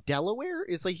from Delaware?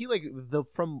 Is he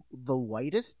from the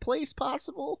whitest place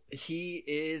possible?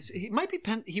 He might be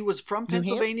he was from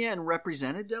Pennsylvania and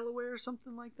represented Delaware or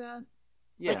something like that.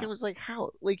 Yeah. Like, it was like, how?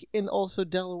 Like, and also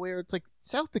Delaware, it's like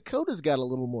South Dakota's got a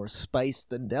little more spice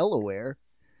than Delaware.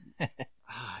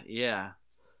 Yeah.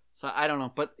 So I don't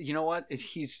know, but you know what?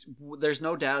 There's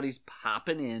no doubt he's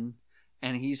hopping in,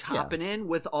 and he's hopping in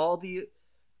with all the.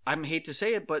 I hate to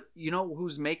say it, but you know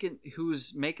who's making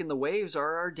the waves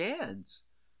are our dads.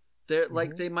 They're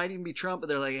like, they might even be Trump, but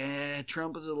they're like,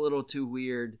 Trump is a little too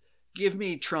weird. Give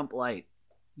me Trump light,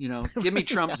 you know. Give me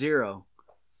Trump zero.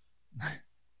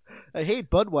 I hate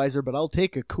Budweiser, but I'll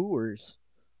take a Coors.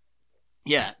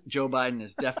 Yeah, Joe Biden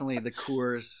is definitely the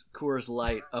Coors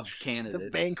Light of candidates. The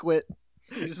banquet.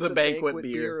 He's the banquet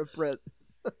beer of Brett.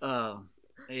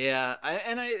 Yeah,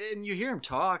 and you hear him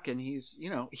talk, and he's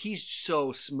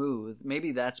so smooth.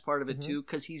 Maybe that's part of it too,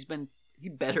 because he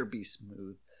better be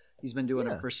smooth. He's been doing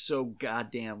it for so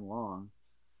goddamn long.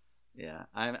 Yeah,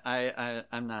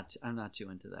 I'm not too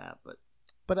into that,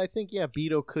 but I think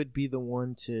Beto could be the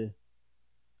one to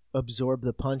absorb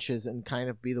the punches and kind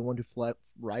of be the one who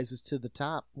rises to the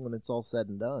top when it's all said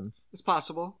and done. It's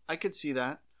possible. I could see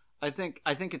that. I think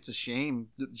it's a shame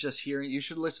just hearing. You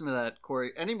should listen to that,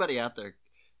 Corey. Anybody out there,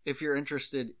 if you're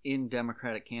interested in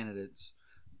Democratic candidates,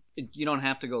 you don't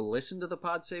have to go listen to the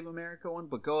Pod Save America one,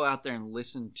 but go out there and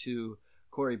listen to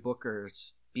Cory Booker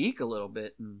speak a little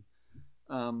bit, and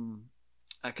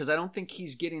because I don't think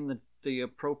he's getting the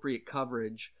appropriate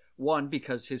coverage. One,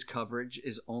 because his coverage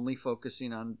is only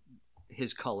focusing on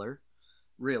his color,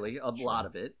 really, a lot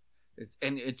of it.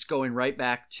 It's going right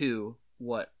back to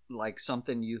what, like,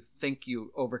 something you think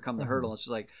you overcome the hurdle. It's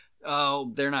just like,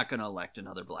 oh, they're not going to elect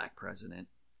another black president.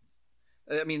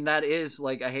 I mean, that is,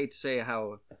 like, I hate to say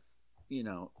how,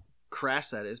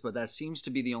 crass that is, but that seems to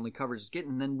be the only coverage he's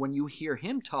getting. And then when you hear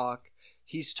him talk,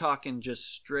 he's talking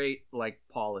just straight, like,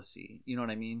 policy. You know what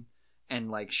I mean?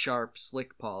 And, like, sharp,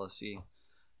 slick policy.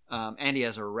 And he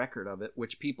has a record of it,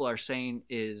 which people are saying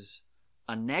is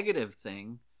a negative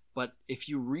thing. But if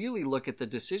you really look at the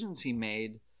decisions he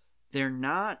made, they're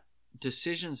not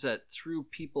decisions that threw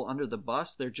people under the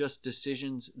bus. They're just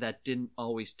decisions that didn't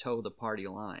always toe the party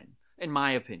line, in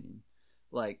my opinion.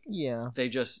 Like, they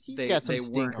just he's got some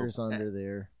stinkers under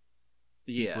there.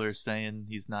 Yeah, people are saying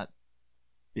he's not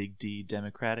Big D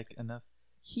Democratic enough.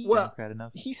 Democrat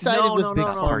enough. He sided with Big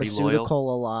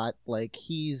Pharmaceutical a lot. Like,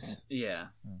 he's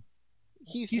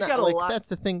he's got a lot. That's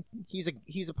the thing. He's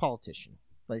a politician.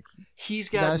 Like,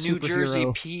 he's got New Jersey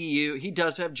PU. He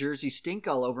does have Jersey stink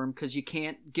all over him because you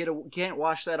can't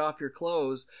wash that off your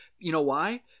clothes. You know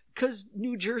why? Because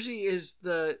New Jersey is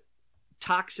the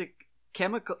toxic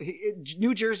chemical.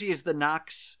 New Jersey is the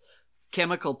Knox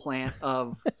chemical plant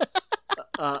of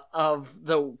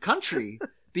the country.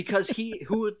 Because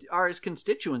who are his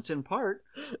constituents in part,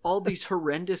 all these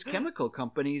horrendous chemical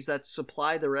companies that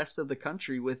supply the rest of the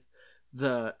country with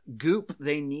the goop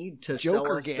they need to sell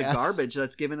us the garbage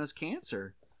that's giving us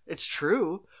cancer. It's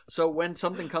true. So when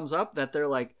something comes up that they're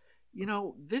like,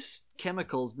 this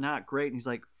chemical's not great, and he's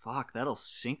like, fuck, that'll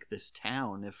sink this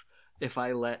town if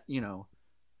I let,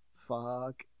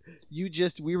 Fuck.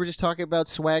 We were just talking about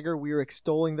swagger. We were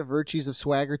extolling the virtues of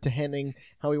swagger to Henning,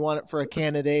 how we want it for a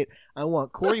candidate. I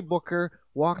want Cory Booker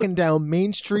walking down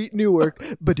Main Street, Newark,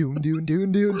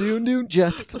 ba-doom-doom-doom-doom-doom-doom,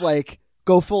 just like,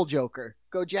 go full Joker.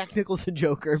 Go Jack Nicholson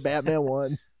Joker, Batman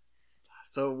 1.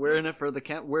 So we're in it for the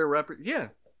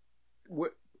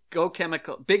go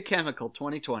Chemical, Big Chemical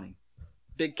 2020.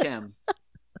 Big Chem.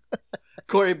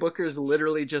 Cory Booker is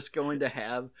literally just going to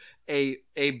have a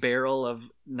barrel of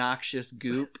noxious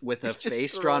goop with a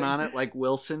face drawn on it, like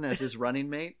Wilson as his running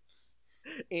mate.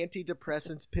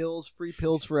 Antidepressants, pills, free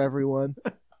pills for everyone.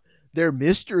 They're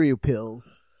mystery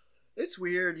pills. It's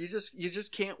weird. You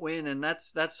just can't win, and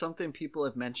that's something people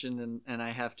have mentioned, and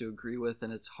I have to agree with,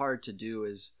 and it's hard to do.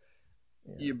 Is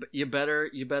you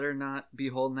better not be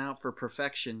holding out for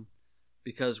perfection.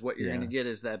 because what you're going to get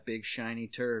is that big shiny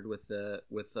turd with the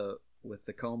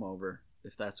comb over.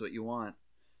 If that's what you want,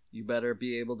 you better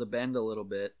be able to bend a little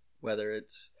bit, whether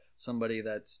it's somebody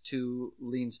that's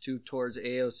leans too towards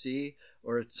AOC,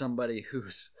 or it's somebody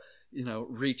who's, you know,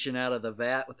 reaching out of the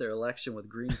vat with their election with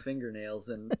green fingernails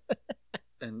and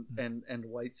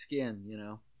white skin, you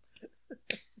know.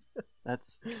 I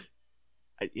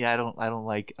don't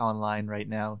like online right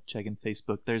now checking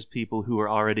Facebook. There's people who are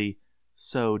already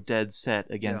so dead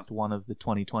set against one of the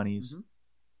 2020s. Mm-hmm.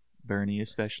 Bernie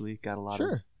especially got a lot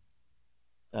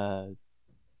of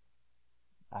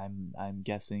I'm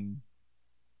guessing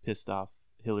pissed off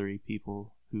Hillary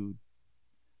people who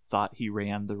thought he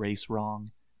ran the race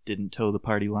wrong, didn't toe the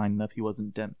party line enough, he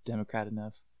wasn't Democrat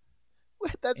enough.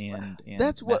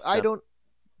 That's what I don't.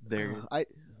 I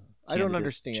don't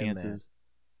understand chances. That.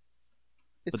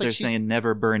 But like they're saying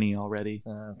never Bernie already.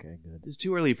 Okay, good. It's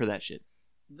too early for that shit.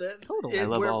 Totally. I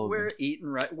love all of we're them. eating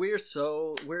right. We're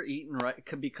eating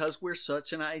right because we're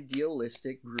such an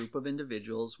idealistic group of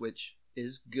individuals, which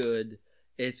is good.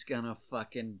 It's gonna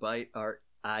fucking bite our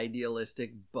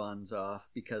idealistic buns off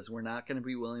because we're not gonna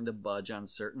be willing to budge on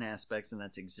certain aspects, and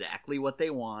that's exactly what they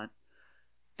want.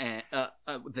 And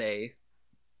they,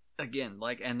 again,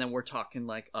 like, and then we're talking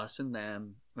like us and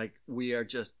them, like we're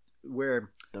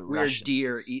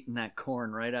deer eating that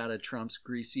corn right out of Trump's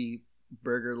greasy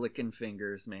burger licking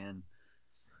fingers, man.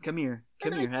 Come here,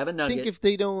 have a nugget. I think if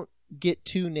they don't get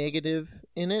too negative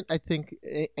in it, I think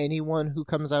anyone who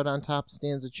comes out on top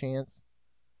stands a chance.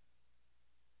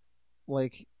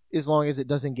 Like, as long as it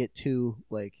doesn't get too,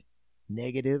 like,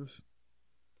 negative.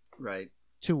 Right.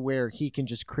 To where he can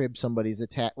just crib somebody's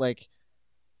attack. Like,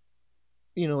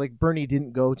 you know, like Bernie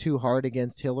didn't go too hard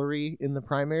against Hillary in the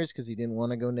primaries because he didn't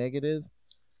want to go negative.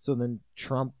 So then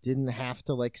Trump didn't have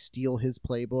to, like, steal his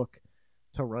playbook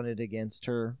to run it against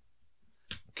her.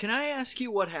 Can I ask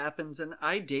you what happens? And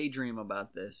I daydream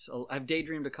about this. I've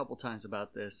daydreamed a couple times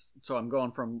about this. So I'm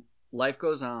going from Life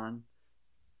Goes On,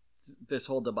 this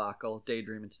whole debacle,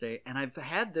 daydreaming today, and I've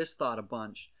had this thought a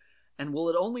bunch. And will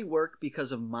it only work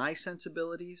because of my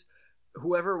sensibilities?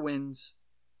 Whoever wins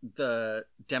the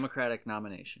Democratic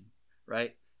nomination,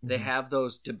 right? Mm-hmm. They have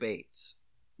those debates,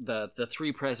 the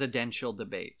 3 presidential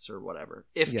debates or whatever,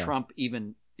 if Trump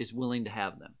even is willing to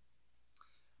have them.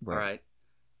 Right. All right.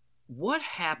 What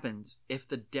happens if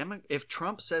if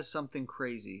Trump says something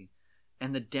crazy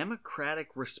and the Democratic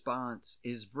response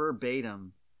is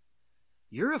verbatim,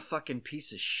 "You're a fucking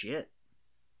piece of shit"?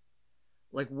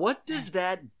 Like, what does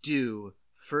that do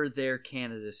for their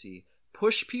candidacy?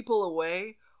 Push people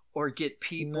away or get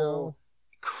people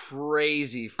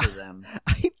crazy for them?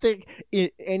 I think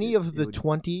any of the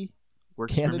 20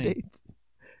 candidates,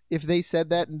 if they said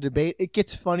that in debate, it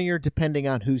gets funnier depending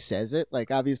on who says it.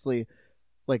 Like, obviously,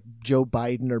 like Joe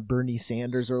Biden or Bernie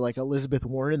Sanders or like Elizabeth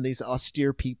Warren, these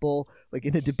austere people, like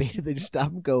in a debate, they just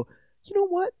stop and go, "You know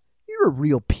what? You're a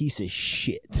real piece of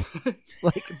shit."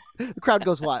 Like, the crowd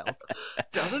goes wild.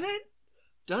 Doesn't it?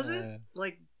 Does it?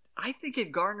 Like, I think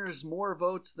it garners more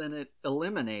votes than it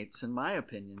eliminates, in my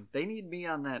opinion. They need me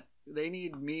on that. They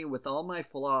need me with all my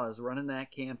flaws running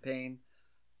that campaign.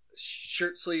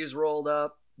 Shirt sleeves rolled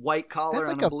up, white collar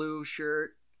on a blue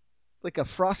shirt. Like a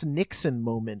Frost Nixon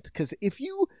moment. Because if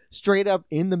you straight up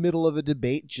in the middle of a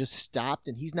debate just stopped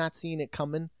and he's not seeing it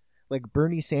coming, like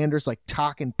Bernie Sanders, like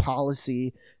talking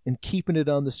policy and keeping it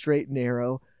on the straight and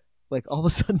narrow, like all of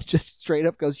a sudden just straight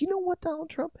up goes, "You know what,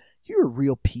 Donald Trump? You're a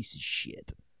real piece of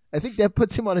shit." I think that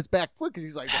puts him on his back foot because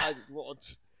he's like, I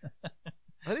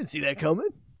didn't see that coming.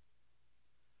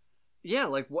 Yeah,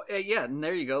 like what? Yeah, and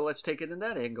there you go. Let's take it in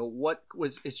that angle. What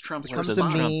is Trump's becomes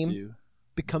response? a meme,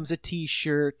 becomes a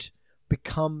T-shirt,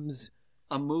 becomes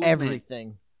a movement.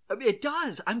 Everything. I mean, it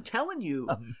does. I'm telling you,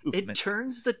 it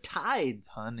turns the tides.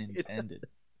 Pun intended.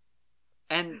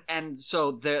 And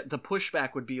so the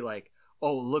pushback would be like,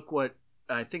 "Oh, look what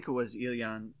I think it was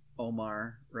Ilhan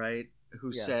Omar, right?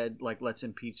 Who said like, let's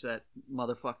impeach that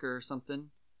motherfucker or something."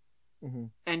 Mm-hmm.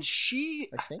 And she,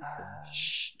 I think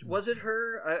so. Was it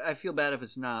her? I feel bad if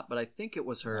it's not, but I think it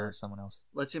was her. No, someone else.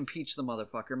 Let's impeach the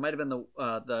motherfucker. It might have been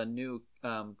the new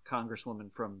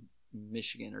congresswoman from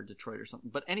Michigan or Detroit or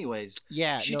something. But anyways,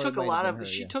 she took a lot of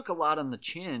she took a lot on the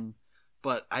chin.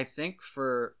 But I think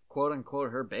for quote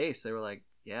unquote her base, they were like,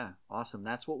 "Yeah, awesome.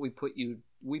 That's what we put you.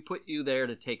 We put you there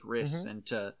to take risks and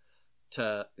to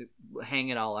hang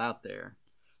it all out there."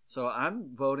 So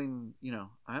I'm voting, you know,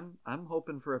 I'm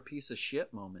hoping for a piece of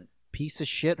shit moment. Piece of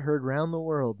shit heard round the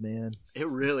world, man. It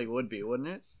really would be, wouldn't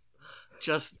it?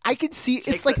 Just I could see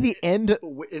it's like the end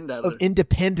of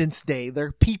Independence Day. There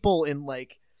are people in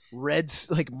like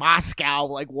Moscow,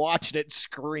 like watching it,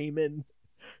 screaming.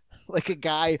 Like a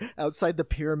guy outside the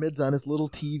pyramids on his little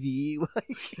TV.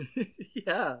 Like,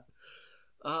 yeah.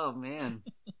 Oh man,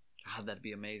 God, that'd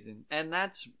be amazing. And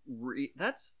that's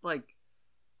like,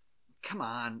 come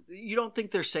on, you don't think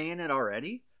they're saying it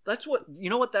already? That's what, you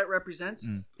know what that represents?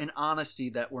 An honesty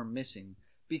that we're missing,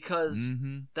 because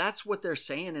that's what they're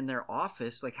saying in their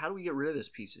office. Like, how do we get rid of this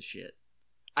piece of shit?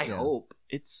 I hope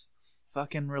it's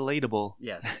fucking relatable.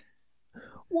 Yes.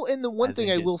 Well, and the one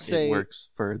thing I will say, it works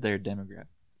for their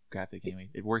demographic anyway.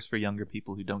 It works for younger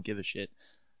people who don't give a shit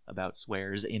about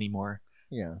swears anymore.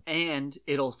 Yeah. And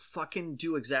it'll fucking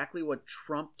do exactly what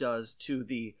Trump does to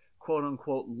the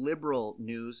quote-unquote liberal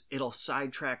news. It'll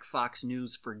sidetrack Fox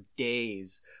News for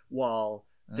days while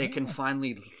they can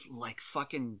finally, like,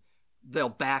 fucking... They'll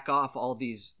back off all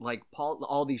these, like,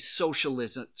 all these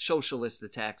socialist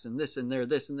attacks and this and there,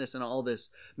 this and this and all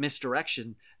this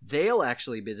misdirection. They'll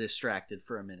actually be distracted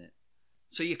for a minute.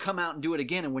 So you come out and do it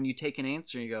again, and when you take an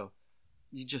answer, you go...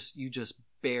 You just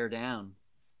bear down.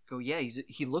 Go, yeah,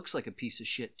 he looks like a piece of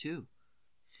shit too.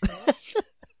 I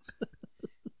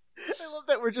love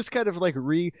that we're just kind of like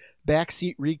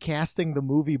backseat recasting the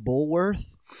movie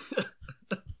Bulworth.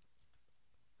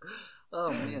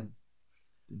 Oh man,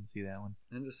 didn't see that one.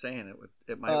 I'm just saying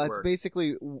it might work. It's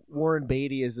basically Warren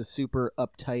Beatty is a super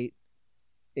uptight,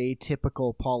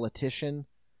 atypical politician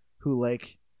who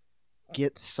like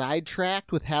gets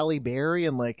sidetracked with Halle Berry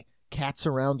and like cats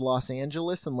around Los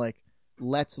Angeles and like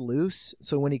lets loose,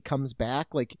 so when he comes back,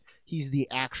 like, he's the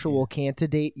actual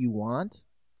candidate you want.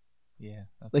 Yeah.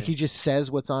 Okay. Like, he just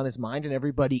says what's on his mind and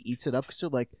everybody eats it up because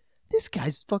they're like, this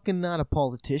guy's fucking not a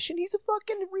politician, he's a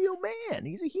fucking real man,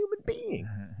 he's a human being.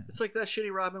 It's like that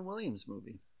shitty Robin Williams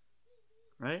movie,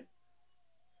 right?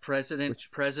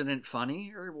 President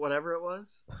Funny or whatever it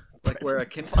was, like where a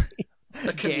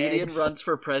comedian runs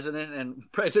for president and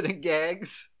President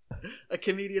Gags. A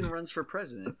comedian runs for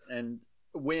president and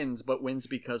wins, but wins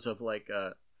because of like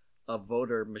a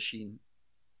voter machine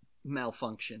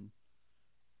malfunction,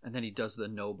 and then he does the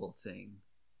noble thing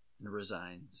and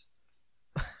resigns.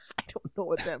 I don't know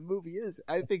what that movie is.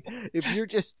 I think if you're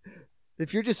just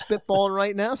spitballing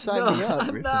right now, sign me up.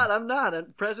 I'm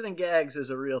not. President Gags is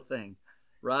a real thing.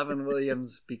 Robin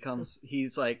Williams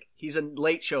he's a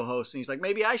late show host, and he's like,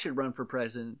 maybe I should run for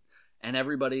president. And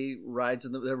everybody's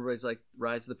like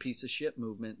rides the piece of shit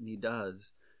movement, and he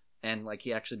does. And like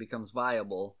he actually becomes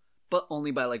viable, but only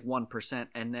by like 1%.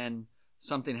 And then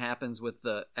something happens with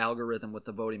the algorithm with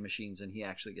the voting machines, and he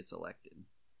actually gets elected.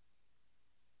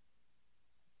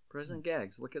 President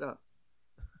Gags, look it up.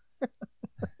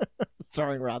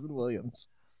 Starring Robin Williams.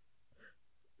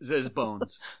 Ziz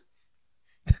Bones.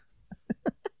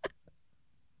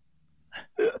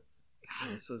 God,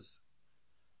 this was...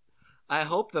 I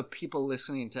hope the people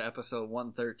listening to episode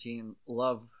 113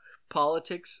 love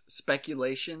politics,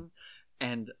 speculation,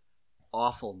 and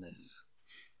awfulness.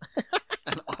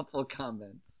 And awful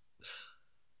comments.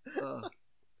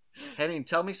 Henning,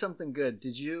 tell me something good.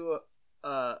 Did you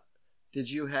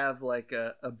have like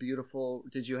a beautiful...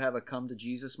 Did you have a come to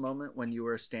Jesus moment when you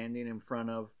were standing in front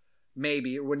of...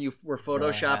 Maybe when you were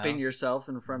photoshopping yourself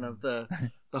in front of the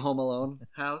Home Alone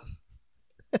house?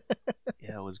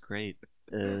 Yeah, it was great.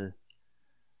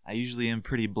 I usually am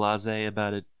pretty blasé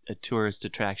about a tourist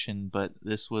attraction, but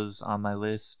this was on my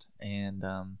list, and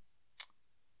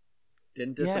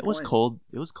didn't disappoint. Yeah, it was cold.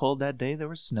 It was cold that day. There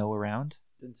was snow around.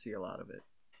 Didn't see a lot of it.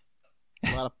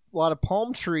 A lot of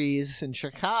palm trees in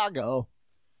Chicago.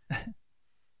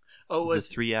 Oh, it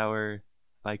was a 3-hour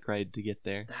bike ride to get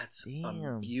there. That's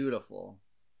beautiful.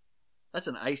 That's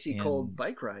an icy cold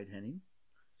bike ride, Henning.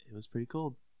 It was pretty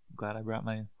cold. I'm glad I brought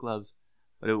my gloves.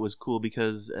 But it was cool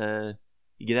because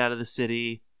you get out of the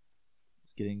city,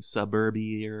 it's getting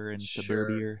suburbier and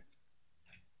suburbier.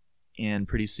 And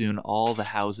pretty soon all the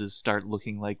houses start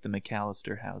looking like the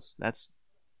McAllister house.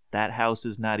 That house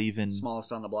is not even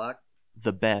smallest on the block.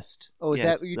 The best. Oh, is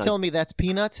that you like, telling me that's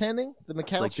Peanuts, Henning? The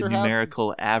McAllister house? It's like the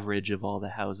numerical average of all the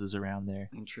houses around there.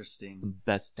 Interesting. It's the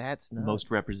best, that's nuts. Most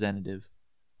representative.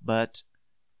 But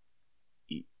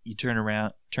you turn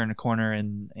a corner,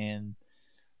 and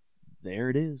there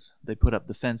it is. They put up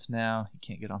the fence now. You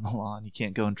can't get on the lawn. You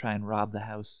can't go and try and rob the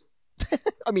house.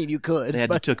 I mean, you could. They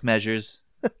took measures.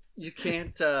 You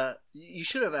can't. You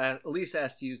should have at least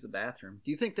asked to use the bathroom.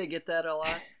 Do you think they get that a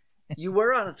lot? You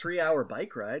were on a 3-hour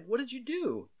bike ride. What did you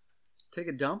do? Take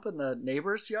a dump in the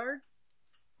neighbor's yard?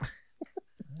 Oh,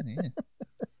 yeah.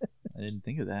 I didn't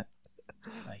think of that.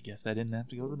 I guess I didn't have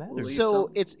to go to the bathroom. So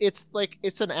it's like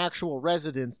it's an actual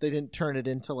residence. They didn't turn it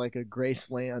into like a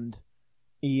Graceland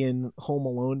Ian Home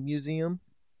Alone museum.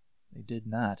 They did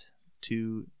not.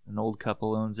 An old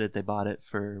couple owns it. They bought it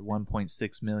for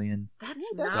 $1.6 million.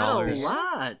 That's Ooh, that's not a dollars.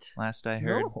 lot. Last I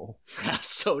heard. No.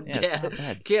 So Yeah, it's dad not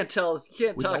bad. can't talk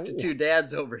to know. two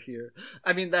dads over here.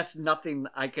 I mean, that's nothing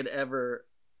I could ever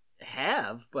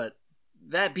have, but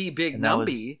that be big And that was-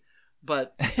 numby.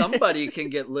 But somebody can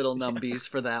get little numbies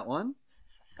for that one.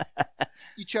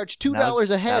 You charge That $2 was-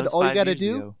 a that head. was All you 5 got to years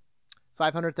do, ago.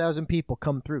 500,000 people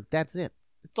come through. That's it.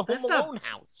 It's the That's Home not- Alone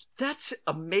house. That's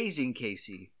amazing,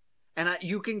 Casey. And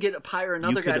you can hire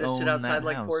another You guy could to sit own outside that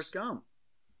like house. Forrest Gump.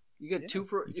 You get Yeah. two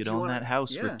for. You if could you own wanna- that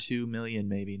house yeah. for $2 million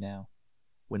maybe now,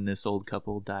 when this old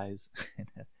couple dies and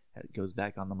it goes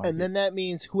back on the market. And then that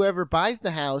means whoever buys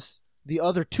the house, the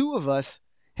other two of us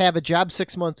have a job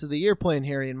 6 months of the year playing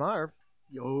Harry and Marv.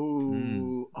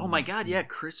 Oh my God! Yeah,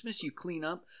 Christmas you clean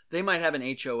up. They might have an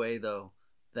HOA though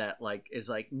that is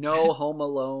no Home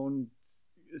Alone,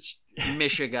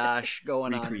 mishigosh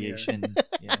going on here. recreation.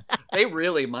 Yeah, They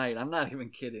really might. I'm not even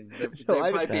kidding. They So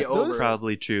might be that's over.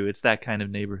 probably true. It's that kind of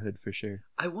neighborhood for sure.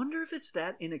 I wonder if it's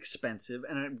that inexpensive,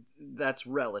 and that's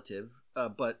relative.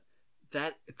 But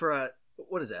that for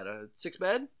what is that? A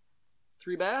 6-bed,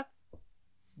 3-bath,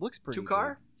 Looks pretty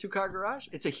 2-car garage?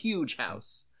 It's a huge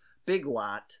house, big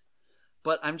lot.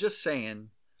 But I'm just saying.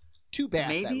 good. 2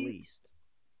 baths at Maybe- least.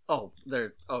 Oh,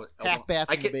 they're Half bath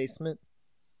I in the can, basement.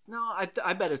 No,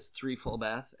 I bet it's 3 full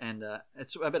bath, and I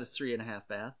bet it's 3.5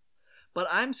 bath. But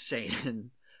I'm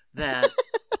saying that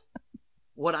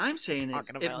what I'm saying is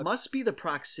Talking about- it must be the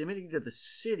proximity to the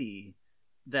city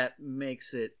that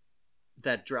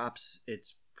drops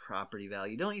its property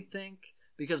value, don't you think?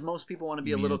 Because most people want to be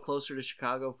You a mean little it's- closer to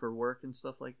Chicago for work and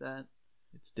stuff like that.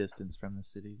 It's distance from the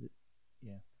city.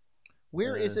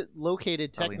 Where is it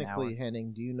located probably an technically, hour.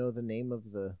 Henning? Do you know the name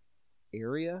of the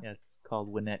area? Yeah, it's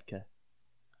called Winnetka.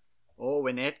 Oh,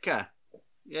 Winnetka.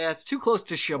 Yeah, it's too close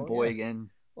to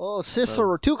Sheboygan. Oh,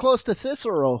 Cicero. Too close to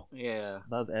Cicero. Yeah.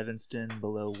 Above Evanston,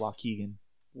 below Waukegan.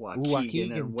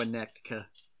 Waukegan and Winnetka.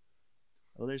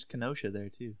 Oh, there's Kenosha there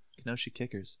too. Kenosha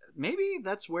Kickers. Maybe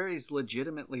that's where he's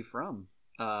legitimately from.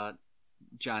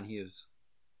 John Hughes.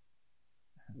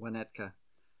 Winnetka.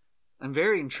 I'm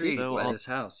very intrigued So by I'll- this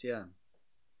house, yeah.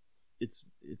 It's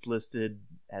listed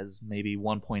as maybe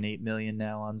 1.8 million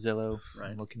now on Zillow.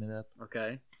 Right. I'm looking it up.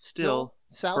 Okay. Still,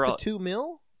 South for of all- 2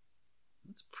 mil?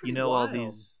 That's pretty you know wild. all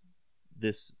these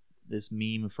this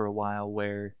meme for a while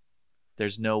where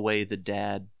there's no way the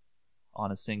dad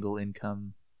on a single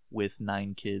income with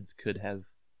 9 kids could have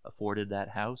afforded that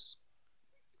house.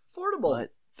 Affordable.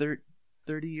 But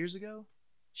 30 years ago?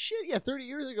 Shit, yeah, 30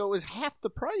 years ago it was half the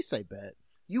price, I bet.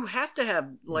 You have to have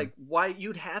why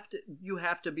you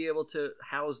have to be able to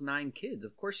house 9 kids.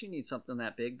 Of course you need something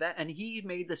that big. And he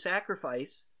made the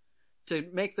sacrifice to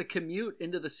make the commute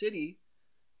into the city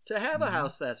to have a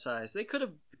house that size. They could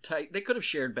have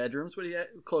shared bedrooms, but he had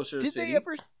closer to the Did city. they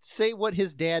ever say what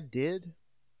his dad did?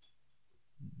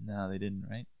 No, they didn't,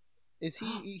 right? Is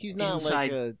he's not Inside-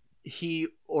 like a He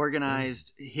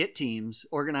organized hit teams,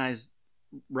 organized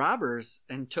robbers,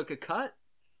 and took a cut.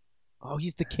 Oh,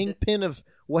 he's the kingpin of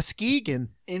Waukegan.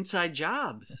 Inside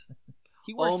jobs.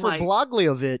 He worked Oh for my-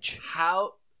 Blagojevich.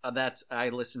 How I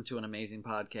listened to an amazing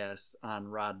podcast on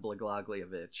Rod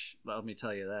Blagojevich. Let me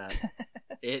tell you that.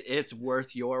 It's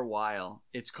worth your while.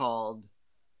 It's called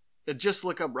just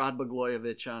look up Rod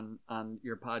Blagojevich on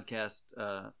your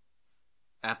podcast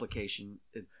application.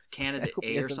 Candidate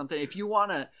A or something. If you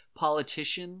want a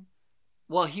politician,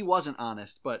 well, he wasn't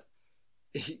honest, but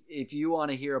if you want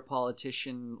to hear a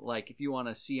politician, like if you want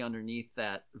to see underneath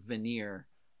that veneer,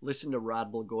 listen to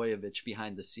Rod Blagojevich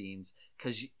behind the scenes,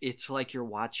 because it's like you're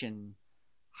watching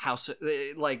House,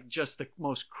 like just the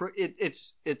most.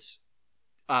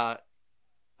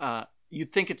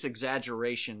 You'd think it's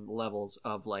exaggeration levels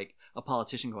of like a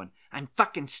politician going, "I'm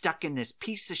fucking stuck in this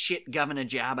piece of shit governor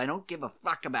job. I don't give a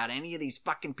fuck about any of these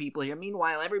fucking people here.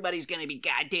 Meanwhile, everybody's gonna be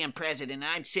goddamn president,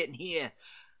 and I'm sitting here.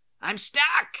 I'm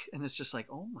stuck." And it's just like,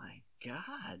 oh my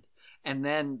God. And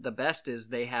then the best is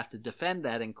they have to defend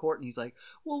that in court. And he's like,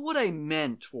 well, what I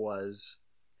meant was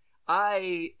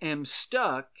I am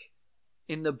stuck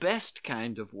in the best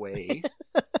kind of way.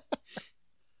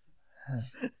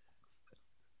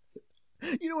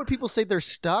 You know when people say they're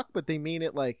stuck, but they mean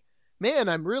it like, man,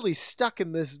 I'm really stuck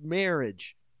in this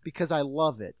marriage because I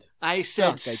love it. I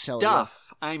Stuck, said I tell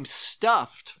stuff. I'm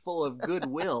stuffed full of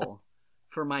goodwill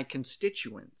for my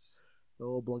constituents.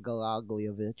 Oh,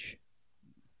 Blagojevich.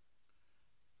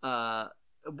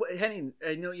 Henning,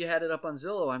 I know you had it up on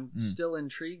Zillow. I'm still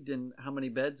intrigued in how many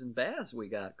beds and baths we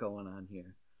got going on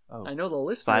here. Oh, I know the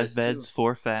listener 5 is beds, too.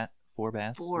 4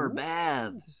 baths. 4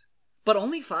 baths. But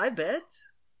only 5 beds?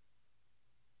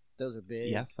 Those are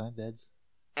big. Yeah, 5 beds.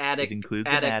 Attic. It includes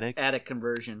an attic. Attic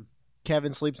conversion.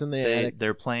 Kevin sleeps in the attic.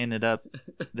 They're playing it up.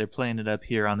 They're playing it up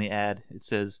here on the ad. It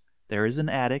says, "There is an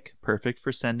attic, perfect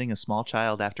for sending a small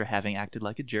child after having acted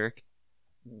like a jerk.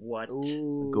 What?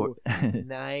 Ooh,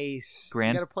 nice.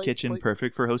 Grand kitchen,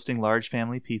 perfect for hosting large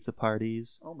family pizza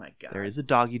parties. Oh my god. There is a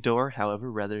doggy door,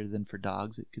 however, rather than for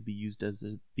dogs, it could be used as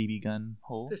a BB gun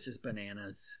hole." This is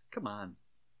bananas. Come on.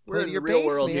 We're We're in in your the real base,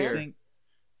 world man. here. I think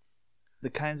the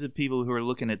kinds of people who are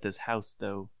looking at this house,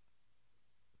 though,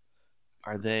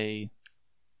 are they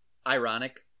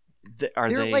Ironic.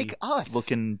 They're like us.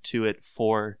 looking to it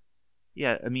for?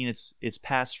 Yeah, I mean it's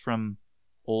passed from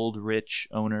old rich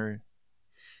owner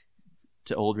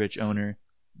to old rich owner.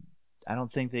 I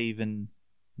don't think they even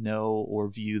know or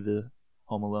view the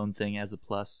Home Alone thing as a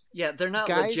plus. Yeah, they're not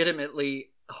Guys-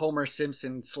 legitimately Homer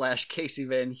Simpson / Casey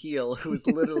Van Heel, who's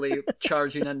literally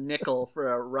charging a nickel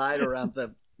for a ride around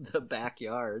the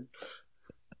backyard.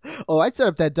 Oh, I'd set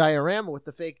up that diorama with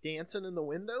the fake dancing in the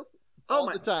window all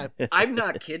the time. I'm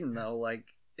not kidding though. Like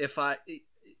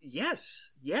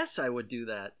yes, I would do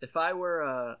that. If I were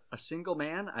a single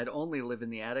man, I'd only live in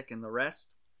the attic, and the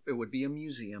rest it would be a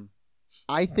museum.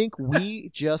 I think we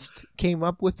just came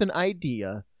up with an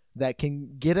idea that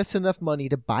can get us enough money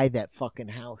to buy that fucking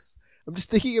house. I'm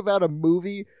just thinking about a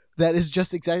movie that is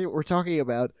just exactly what we're talking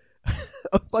about.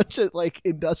 A bunch of like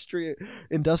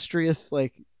industrious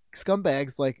like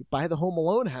scumbags like buy the Home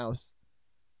Alone house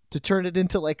to turn it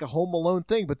into like a Home Alone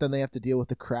thing, but then they have to deal with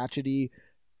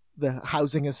the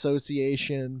housing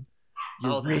association,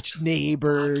 your rich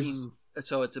neighbors.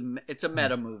 So it's a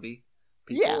meta movie.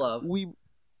 People love.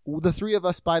 The three of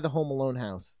us buy the Home Alone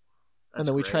house, and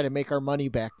then we try to make our money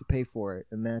back to pay for it,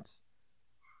 and that's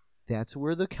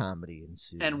where the comedy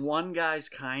ensues. And one guy's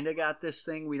kind of got this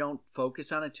thing, we don't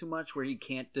focus on it too much, where he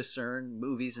can't discern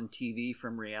movies and TV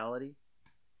from reality.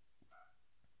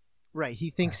 Right,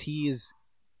 he is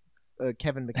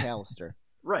Kevin McAllister.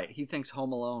 Right, he thinks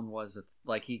Home Alone was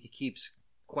he keeps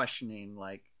questioning,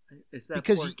 like, is that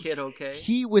because poor kid okay?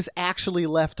 He was actually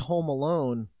left home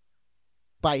alone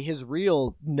by his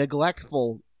real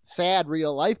neglectful, sad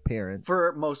real life parents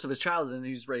for most of his childhood, and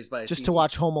he was raised by to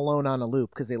watch Home Alone on a loop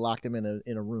because they locked him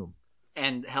in a room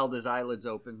and held his eyelids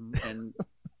open and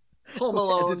Home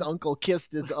Alone as his uncle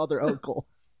kissed his other uncle.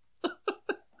 Oh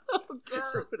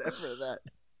god, whatever that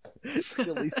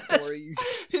silly story.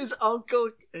 His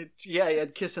uncle, he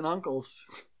had kissing uncles.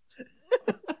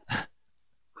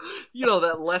 You know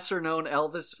that lesser known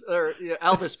Elvis, or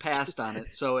Elvis passed on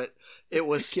it, so it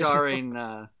was starring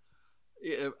I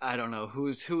don't know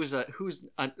who's Roy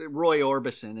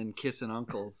Orbison in Kissing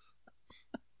Uncles.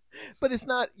 But it's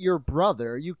not your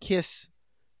brother. You kiss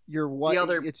your wife.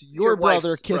 It's your your brother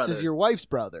wife's kisses brother. your wife's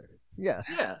brother. Yeah.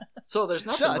 Yeah. So there's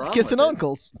nothing wrong it's with Kissing it.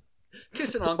 Uncles.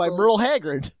 Kissing Uncles By Merle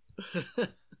Haggard.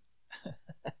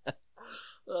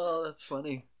 Oh, that's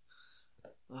funny.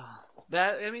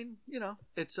 That, I mean,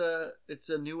 it's a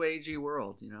new agey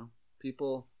world.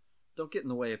 People don't get in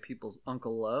the way of people's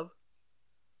uncle love.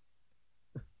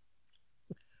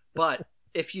 But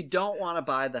if you don't want to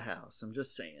buy the house, I'm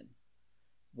just saying,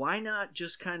 why not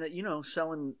just kind of,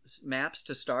 selling maps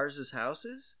to stars'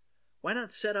 houses? Why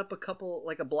not set up a couple,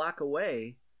 like a block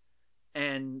away,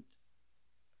 and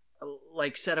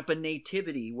like set up a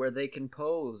nativity where they can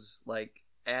pose like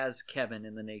as Kevin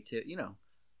in the nativity,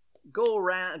 go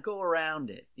around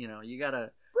it. You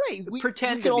gotta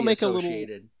pretend we to can all be make associated.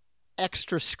 A little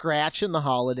extra scratch in the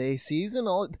holiday season.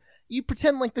 You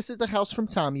pretend like this is the house from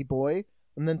Tommy Boy,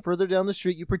 and then further down the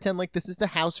street you pretend like this is the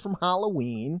house from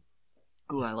Halloween.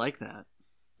 Ooh, I like that.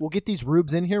 We'll get these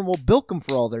rubes in here and we'll bilk them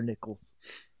for all their nickels.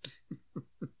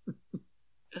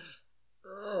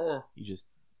 Oh. You just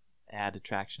add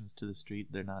attractions to the street.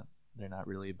 They're not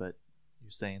really, but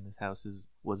you're saying this house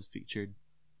was featured.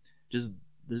 This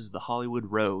is the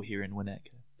Hollywood Row here in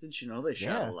Winnetka. Didn't you know they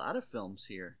shot a lot of films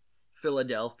here?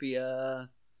 Philadelphia.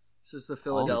 This is the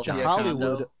Philadelphia the Hollywood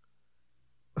condo.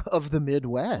 Of the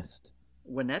Midwest.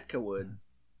 Winnetka would.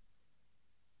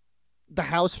 The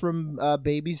house from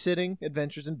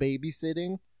Adventures in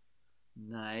Babysitting.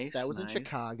 Nice. That was in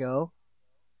Chicago.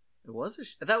 It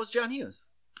was. That was John Hughes.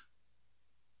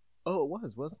 Oh, it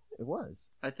was. It was.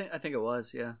 I think it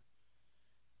was. Yeah.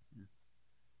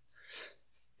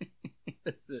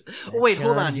 That's it. Oh, wait,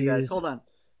 hold on, you guys. Hold on.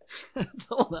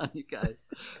 Hold on, you guys.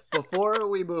 Before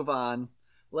we move on,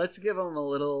 let's give them a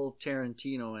little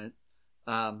Tarantino.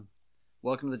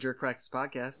 Welcome to the Jerk Practice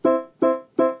Podcast.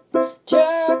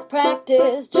 Jerk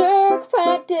practice,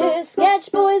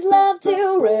 sketch boys love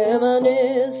to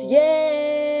reminisce, yeah.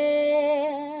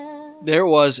 There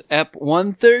was Ep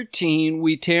 113,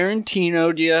 we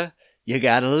Tarantino'd ya. You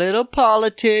got a little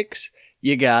politics,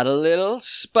 You got a little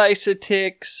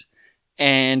Spice-A-Tix,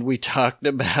 and we talked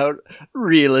about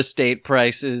real estate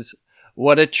prices.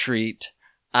 What a treat.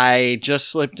 I just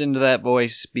slipped into that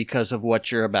voice because of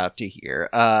what you're about to hear.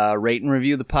 Rate and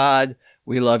review the pod.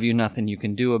 We love you. Nothing you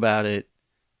can do about it.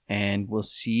 And we'll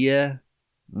see you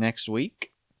next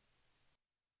week.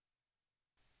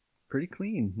 Pretty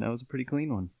clean. That was a pretty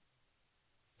clean one.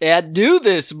 And due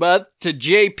this month to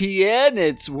JPN,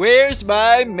 it's Where's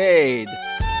My Maid?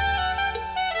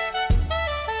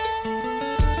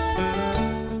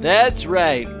 That's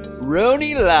right.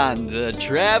 Roni Lanza,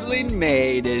 traveling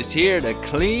maid, is here to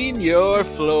clean your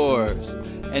floors.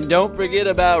 And don't forget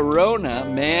about Rona,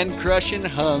 man-crushing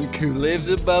hunk who lives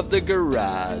above the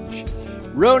garage.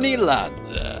 Roni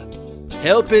Lanza,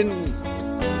 helping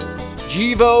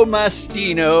Givo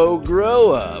Mastino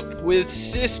grow up with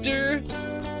Sister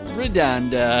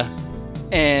Redonda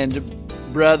and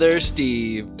Brother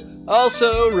Steve.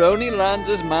 Also, Roni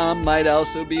Lanza's mom might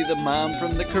also be the mom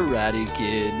from the Karate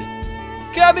Kid.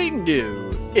 Coming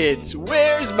new, it's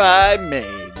Where's My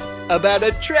Maid? About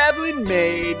a traveling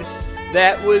maid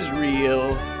that was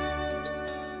real.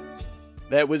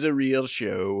 That was a real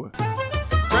show.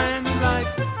 Brand new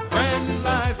life, brand new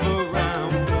life.